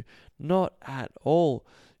I'm into. Not at all.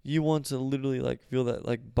 You want to literally like feel that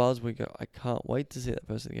like buzz where you go, I can't wait to see that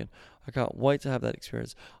person again. I can't wait to have that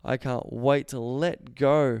experience. I can't wait to let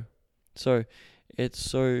go. So it's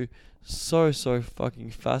so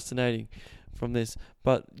fucking fascinating from this.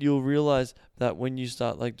 But you'll realize that when you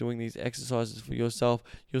start like doing these exercises for yourself,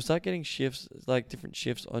 you'll start getting shifts, like different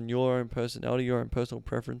shifts on your own personality, your own personal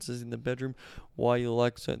preferences in the bedroom, why you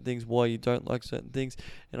like certain things, why you don't like certain things.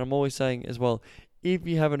 And I'm always saying as well, if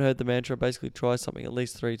you haven't heard the mantra, basically try something at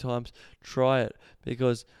least 3 times. Try it,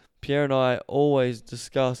 because Pierre and I always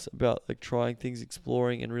discuss about like trying things,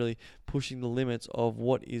 exploring, and really pushing the limits of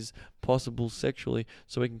what is possible sexually,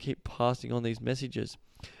 so we can keep passing on these messages.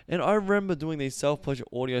 And I remember doing these self-pleasure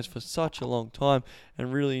audios for such a long time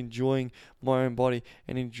and really enjoying my own body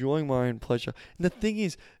and enjoying my own pleasure. And the thing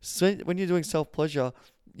is, when you're doing self-pleasure,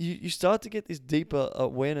 you start to get this deeper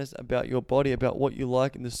awareness about your body, about what you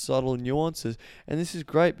like and the subtle nuances. And this is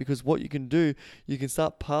great, because what you can do, you can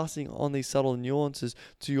start passing on these subtle nuances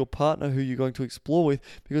to your partner who you're going to explore with.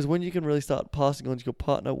 Because when you can really start passing on to your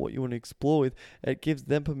partner what you want to explore with, it gives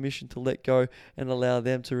them permission to let go and allow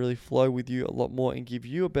them to really flow with you a lot more and give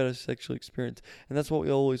you a better sexual experience. And that's what we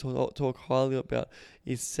always talk highly about,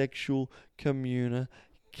 is sexual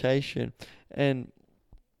communication. And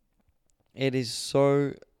it is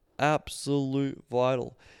so absolute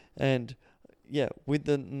vital. And yeah, with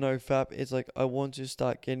the NoFap, it's like, I want to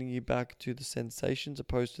start getting you back to the sensations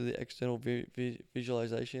opposed to the external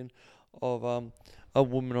visualization of a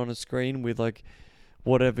woman on a screen with like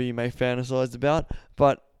whatever you may fantasize about.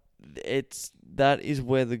 But that is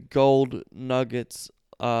where the gold nuggets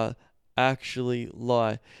actually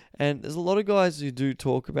lie. And there's a lot of guys who do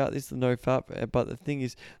talk about this, the NoFap, but the thing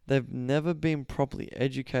is, they've never been properly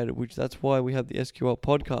educated, which that's why we have the SQL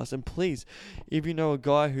podcast. And please, if you know a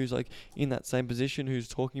guy who's like in that same position, who's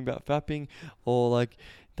talking about fapping, or like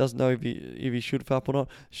doesn't know if he should fap or not,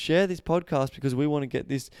 share this podcast, because we want to get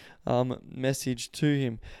this message to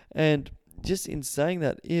him. And just in saying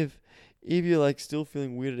that, if you're like still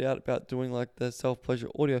feeling weirded out about doing like the self-pleasure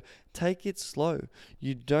audio, take it slow.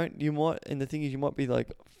 And the thing is, you might be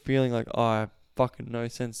like feeling like, oh, I have fucking no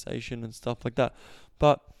sensation and stuff like that.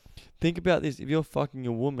 But think about this: if you're fucking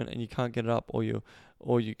a woman and you can't get it up, or you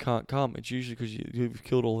can't come, it's usually because you've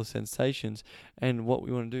killed all the sensations. And what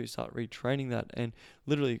we want to do is start retraining that, and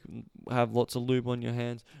literally have lots of lube on your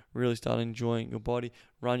hands, really start enjoying your body,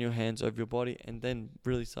 run your hands over your body, and then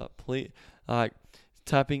really start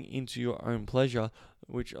tapping into your own pleasure,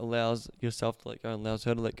 which allows yourself to let go and allows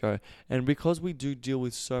her to let go. And because we do deal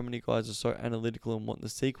with so many guys who are so analytical and want the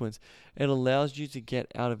sequence, it allows you to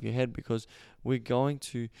get out of your head, because we're going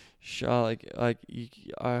to show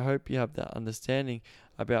I hope you have that understanding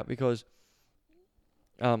about, because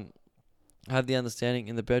have the understanding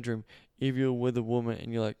in the bedroom. If you're with a woman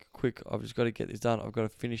and you're like, quick, I've just got to get this done, I've got to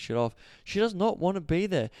finish it off, she does not want to be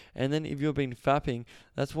there. And then if you've been fapping,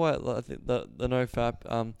 that's why I think the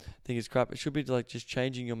NoFap thing is crap. It should be like just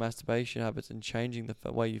changing your masturbation habits and changing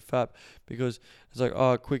the way you fap, because it's like,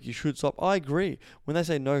 oh, quick, you should stop. I agree. When they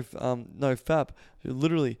say no fap,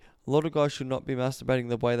 literally, a lot of guys should not be masturbating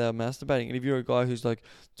the way they're masturbating. And if you're a guy who's like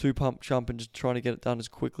too pump chump and just trying to get it done as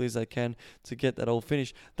quickly as they can to get that all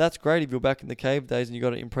finished, that's great if you're back in the cave days and you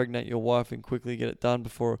got to impregnate your wife and quickly get it done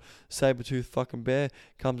before a saber-toothed fucking bear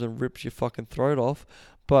comes and rips your fucking throat off.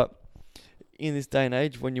 But in this day and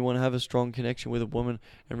age, when you want to have a strong connection with a woman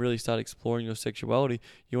and really start exploring your sexuality,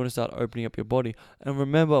 you want to start opening up your body. And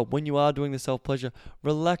remember, when you are doing the self-pleasure,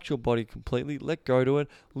 relax your body completely, let go to it,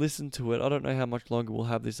 listen to it. I don't know how much longer we'll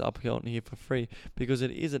have this up here on here for free, because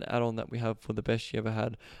it is an add-on that we have for the Best You Ever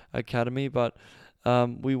Had Academy, but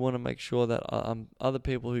we want to make sure that other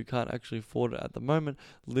people who can't actually afford it at the moment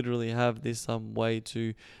literally have this way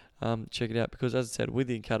to check it out. Because as I said, with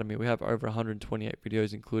the Academy, we have over 128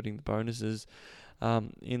 videos, including the bonuses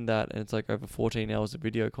in that, and it's like over 14 hours of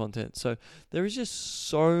video content. So there is just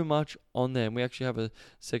so much on there, and we actually have a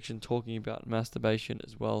section talking about masturbation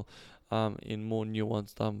as well, in more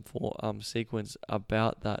nuanced sequence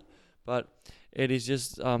about that. But it is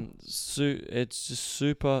just it's just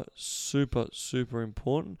super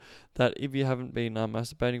important that if you haven't been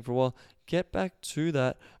masturbating for a while, get back to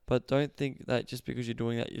that. But don't think that just because you're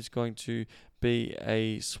doing that, it's going to be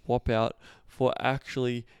a swap out for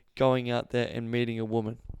actually going out there and meeting a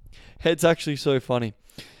woman. It's actually so funny.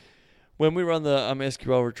 When we run the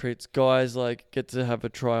SQL retreats, guys get to have a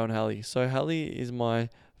try on Hallie. So Hallie is my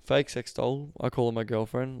fake sex doll. I call her my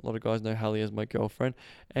girlfriend. A lot of guys know Hallie as my girlfriend.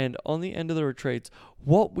 And on the end of the retreats,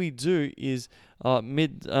 what we do is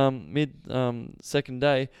mid second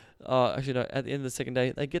day, at the end of the second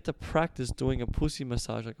day, they get to practice doing a pussy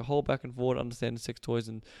massage, like a whole back and forward, understanding sex toys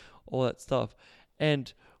and all that stuff.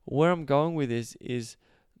 And where I'm going with this is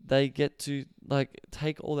they get to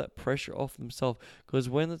take all that pressure off themselves, because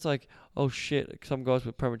when it's oh shit, some guys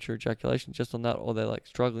with premature ejaculation just on that, or they're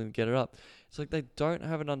struggling to get it up, it's they don't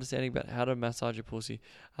have an understanding about how to massage a pussy,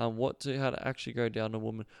 how to actually go down a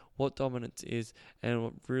woman, what dominance is, and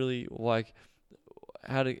what really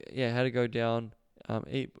how to go down,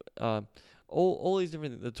 eat, all these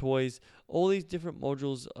different, the toys, all these different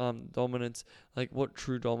modules, dominance, what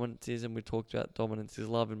true dominance is. And we talked about dominance is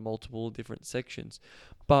love in multiple different sections,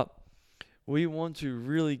 but we want to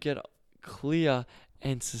really get clear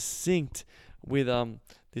and succinct with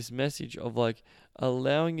this message of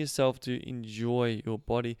allowing yourself to enjoy your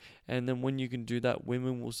body. And then when you can do that,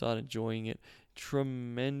 women will start enjoying it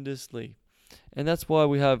tremendously. And that's why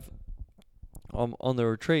we have on the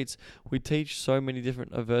retreats, we teach so many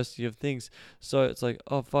different diversity of things. So it's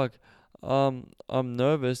oh fuck, I'm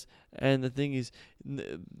nervous, and the thing is,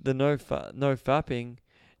 the no fapping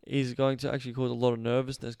is going to actually cause a lot of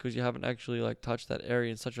nervousness, because you haven't actually touched that area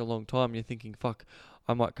in such a long time. You're thinking, fuck,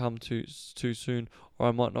 I might come too soon, or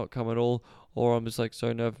I might not come at all, or I'm just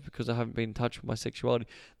so nervous because I haven't been in touch with my sexuality.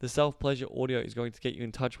 The self-pleasure audio is going to get you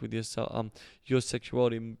in touch with your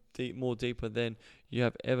sexuality more deeper than you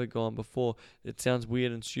have ever gone before. It sounds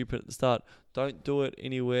weird and stupid at the start. Don't do it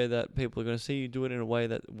anywhere that people are going to see you. Do it in a way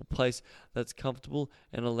place that's comfortable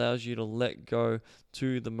and allows you to let go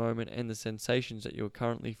to the moment and the sensations that you're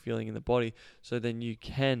currently feeling in the body, so then you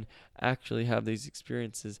can actually have these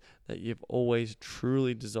experiences that you've always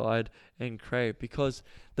truly desired and craved. Because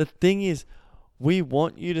the thing is, we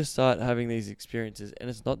want you to start having these experiences, and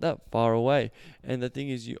it's not that far away. And the thing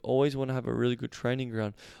is, you always want to have a really good training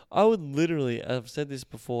ground. I would literally, I've said this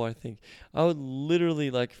before, I think, I would literally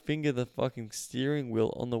finger the fucking steering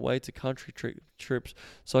wheel on the way to country trips,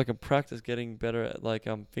 so I can practice getting better at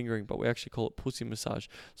fingering, but we actually call it pussy massage.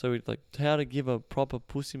 So we how to give a proper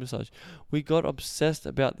pussy massage. We got obsessed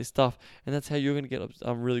about this stuff, and that's how you're going to get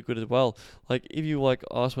really good as well. If you I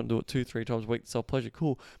just want to do it 2-3 times a week, self-pleasure,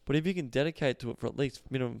 cool. But if you can dedicate to it for at least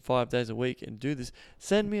minimum 5 days a week and do this,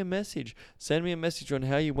 send me a message on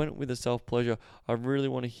how you went with the self-pleasure. I really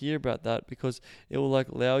want to hear about that, because it will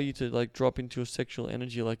allow you to drop into your sexual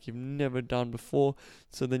energy like you've never done before,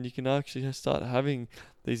 so then you can actually start having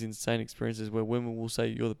these insane experiences where women will say,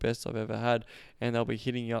 you're the best I've ever had, and they'll be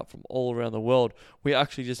hitting you up from all around the world. We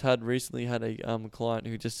actually just recently had a client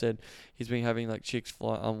who just said he's been having chicks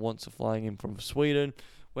once flying in from Sweden.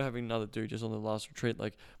 We're having another dude just on the last retreat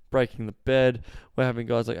breaking the bed. We're having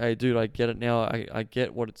guys hey dude, I get it now. I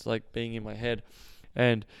get what it's being in my head.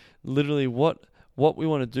 And literally what we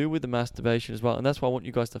want to do with the masturbation as well, and that's why I want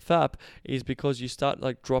you guys to fap, is because you start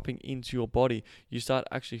dropping into your body. You start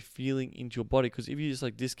actually feeling into your body, because if you just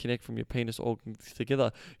disconnect from your penis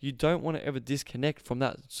altogether, you don't want to ever disconnect from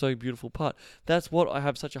that so beautiful part. That's what I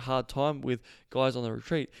have such a hard time with guys on the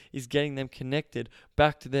retreat, is getting them connected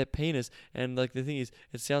back to their penis. And the thing is,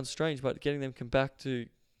 it sounds strange, but getting them connected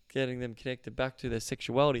back to their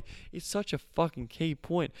sexuality is such a fucking key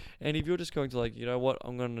point. And if you're just going to you know what,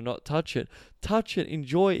 I'm going to not touch it,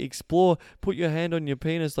 enjoy, explore, put your hand on your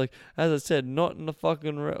penis, as I said, not in the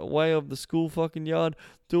fucking way of the school fucking yard.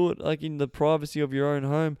 Do it in the privacy of your own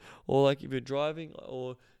home, or if you're driving,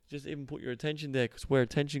 or just even put your attention there, because where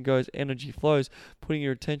attention goes, energy flows. Putting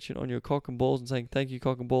your attention on your cock and balls and saying, thank you,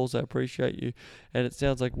 cock and balls, I appreciate you. And it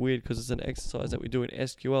sounds like weird because it's an exercise that we do in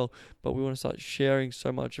SQL, but we want to start sharing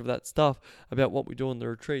so much of that stuff about what we do on the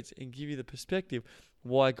retreats and give you the perspective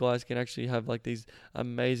why guys can actually have like these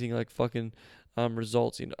amazing like fucking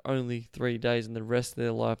results in only 3 days, and the rest of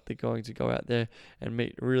their life they're going to go out there and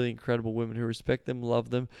meet really incredible women who respect them, love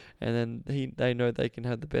them, and then they know they can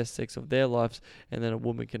have the best sex of their lives, and then a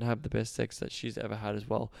woman can have the best sex that she's ever had as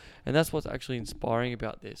well. And that's what's actually inspiring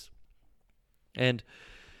about this. And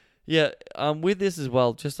yeah, with this as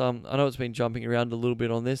well, just I know it's been jumping around a little bit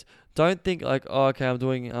on this. Don't think like, oh, okay, I'm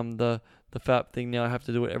doing the FAP thing now, I have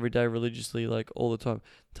to do it every day religiously, like all the time.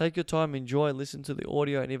 Take your time, enjoy, listen to the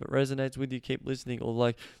audio, and if it resonates with you, keep listening, or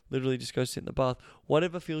like literally just go sit in the bath.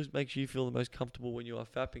 Whatever makes you feel the most comfortable when you are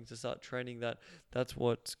fapping, to start training that. That's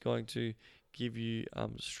what's going to give you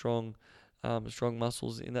strong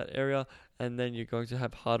muscles in that area, and then you're going to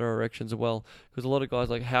have harder erections as well. Because a lot of guys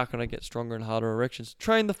like, how can I get stronger and harder erections?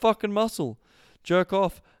 Train the fucking muscle. Jerk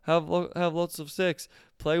off, have lots of sex,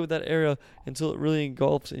 play with that area until it really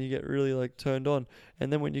engulfs and you get really like turned on.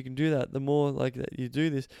 And then when you can do that, the more like that you do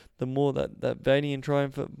this, the more that veiny and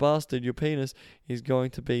triumphant bastard, your penis, is going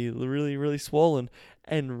to be really, really swollen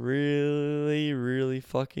and really, really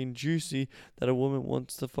fucking juicy, that a woman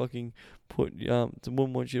wants to fucking the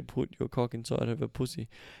woman wants you to put your cock inside of her pussy.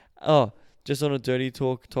 Oh, just on a dirty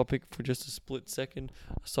talk topic for just a split second,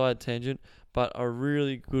 a side tangent, but a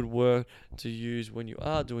really good word to use when you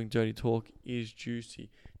are doing dirty talk is juicy.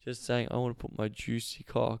 Just saying, I want to put my juicy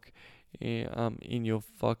cock in your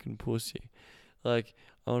fucking pussy. Like,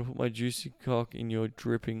 I want to put my juicy cock in your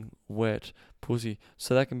dripping wet pussy.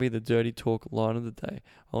 So that can be the dirty talk line of the day.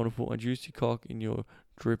 I want to put my juicy cock in your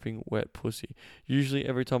dripping wet pussy. Usually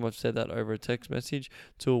every time I've said that over a text message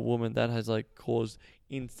to a woman, that has like caused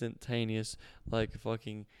instantaneous like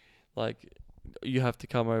fucking like, you have to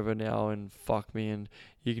come over now and fuck me, and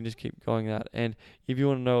you can just keep going that. And if you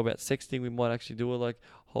want to know about sexting, we might actually do a like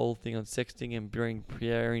whole thing on sexting and bring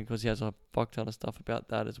Pierre in, because he has a fuck ton of stuff about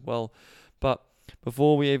that as well. But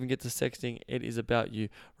before we even get to sexting, it is about you.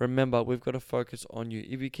 Remember, we've got to focus on you.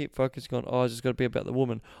 If you keep focusing on, oh, it's just got to be about the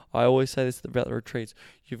woman. I always say this about the retreats.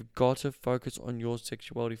 You've got to focus on your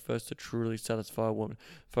sexuality first to truly satisfy a woman.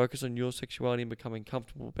 Focus on your sexuality and becoming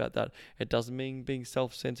comfortable about that. It doesn't mean being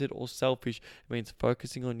self-centered or selfish. It means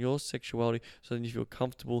focusing on your sexuality so then you feel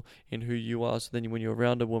comfortable in who you are. So then when you're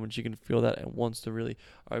around a woman, she can feel that and wants to really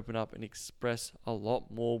open up and express a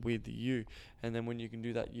lot more with you. And then when you can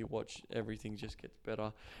do that, you watch everything just gets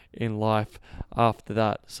better in life after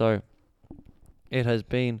that. So it has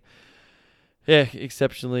been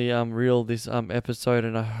exceptionally real, this episode,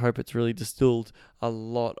 and I hope it's really distilled a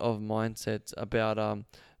lot of mindsets about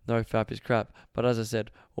no fap is crap. But as I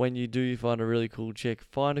said, when you do find a really cool chick,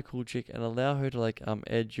 find a cool chick and allow her to like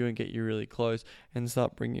edge you and get you really close and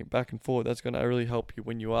start bringing it back and forth. That's going to really help you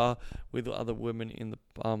when you are with other women in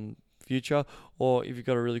the future. Or if you've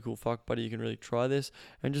got a really cool fuck buddy, you can really try this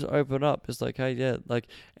and just open up. It's like, hey, yeah, like,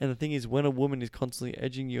 and the thing is, when a woman is constantly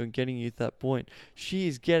edging you and getting you to that point, she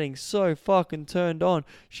is getting so fucking turned on.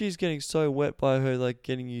 She's getting so wet by her, like,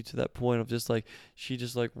 getting you to that point of just like, she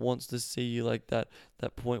just like wants to see you like that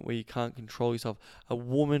point where you can't control yourself. A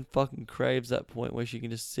woman fucking craves that point where she can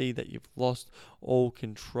just see that you've lost all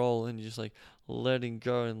control and you're just like letting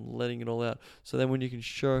go and letting it all out. So then when you can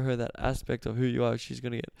show her that aspect of who you are, she's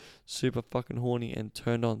gonna get super fucking horny and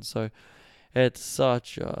turned on. So it's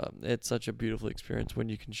such a beautiful experience when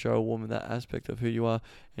you can show a woman that aspect of who you are,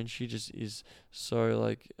 and she just is so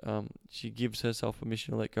like she gives herself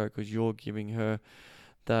permission to let go because you're giving her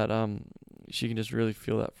that she can just really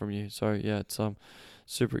feel that from you. So yeah, it's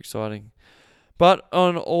super exciting. But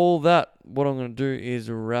on all that, what I'm going to do is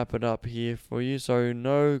wrap it up here for you. So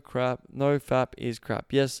no fap is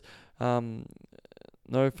crap. Yes, no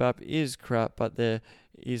fap is crap, but there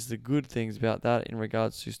is the good things about that in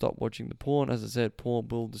regards to stop watching the porn. As I said, porn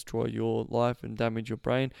will destroy your life and damage your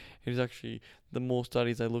brain. It is actually, the more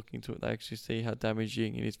studies they look into it, they actually see how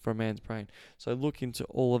damaging it is for a man's brain. So look into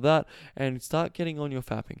all of that and start getting on your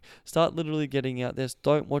fapping. Start literally getting out there.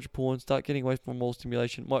 Don't watch porn. Start getting away from all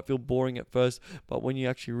stimulation. It might feel boring at first, but when you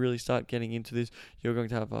actually really start getting into this, you're going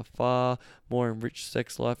to have a far more enriched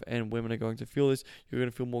sex life, and women are going to feel this. You're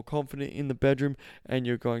going to feel more confident in the bedroom, and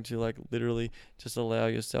you're going to like literally just allow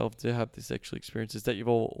yourself to have the sexual experiences that you've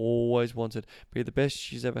always wanted. Be the best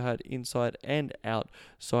she's ever had inside and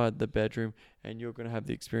outside the bedroom. and you're going to have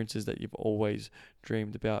the experiences that you've always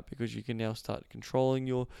dreamed about, because you can now start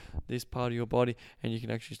controlling this part of your body, and you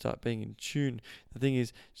can actually start being in tune. The thing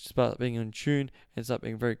is, start being in tune and start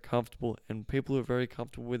being very comfortable. And people who are very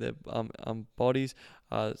comfortable with their bodies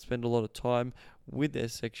spend a lot of time with their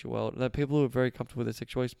sexuality. People who are very comfortable with their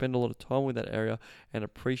sexuality spend a lot of time with that area and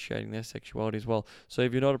appreciating their sexuality as well. So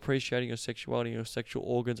if you're not appreciating your sexuality and your sexual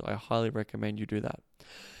organs, I highly recommend you do that.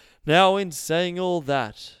 Now, in saying all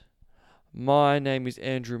that, my name is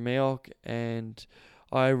Andrew Mayock, and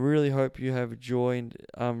I really hope you have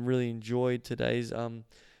really enjoyed today's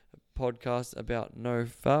podcast about no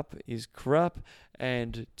fap is crap.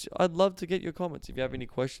 And I'd love to get your comments if you have any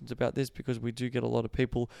questions about this, because we do get a lot of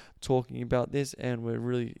people talking about this, and we're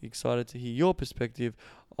really excited to hear your perspective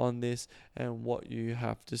on this and what you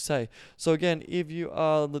have to say. So again, if you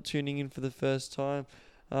are tuning in for the first time,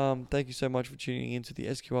 thank you so much for tuning into the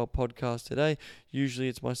SQL podcast today. Usually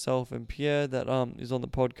it's myself and Pierre that is on the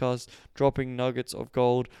podcast, dropping nuggets of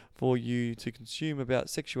gold for you to consume about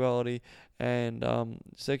sexuality, and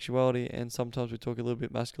sometimes we talk a little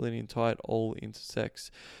bit masculinity and tie it all into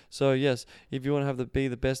sex. So yes, if you want to be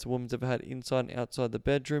the best a woman's ever had inside and outside the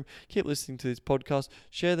bedroom, keep listening to this podcast,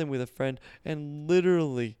 share them with a friend, and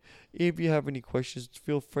literally, if you have any questions,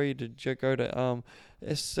 feel free to go to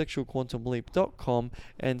sexualquantumleap.com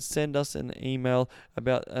and send us an email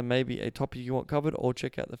about maybe a topic you want covered, or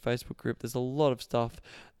check out the Facebook group. There's a lot of stuff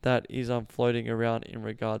that is floating around in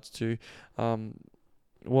regards to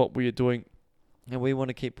what we are doing. And we want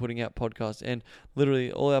to keep putting out podcasts, and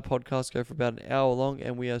literally all our podcasts go for about an hour long,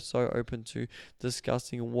 and we are so open to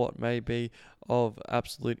discussing what may be of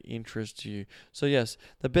absolute interest to you. So yes,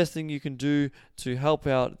 the best thing you can do to help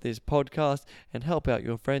out this podcast and help out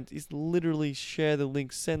your friends is literally share the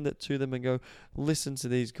link, send it to them, and go listen to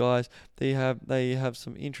these guys. They have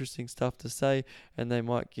some interesting stuff to say, and they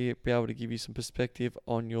might be able to give you some perspective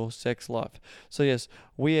on your sex life. So yes,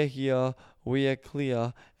 we are here, we are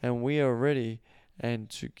clear, and we are ready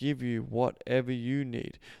and to give you whatever you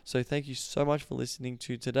need. So thank you so much for listening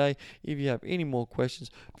to today. If you have any more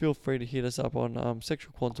questions, feel free to hit us up on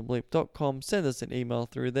sexualquantumleap.com. Send us an email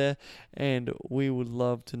through there, and we would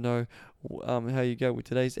love to know how you go with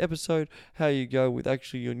today's episode, how you go with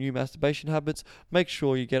actually your new masturbation habits. Make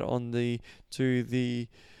sure you get on the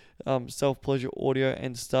self-pleasure audio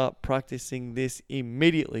and start practicing this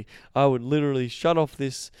immediately. I would literally shut off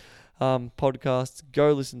this podcast,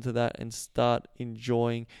 go listen to that, and start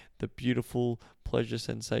enjoying the beautiful pleasure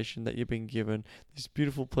sensation that you've been given, this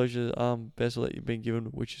beautiful pleasure vessel that you've been given,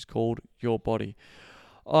 which is called your body.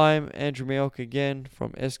 I'm Andrew Mayock again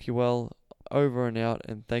from SQL, over and out,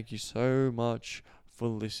 and thank you so much for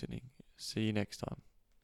listening. See you next time.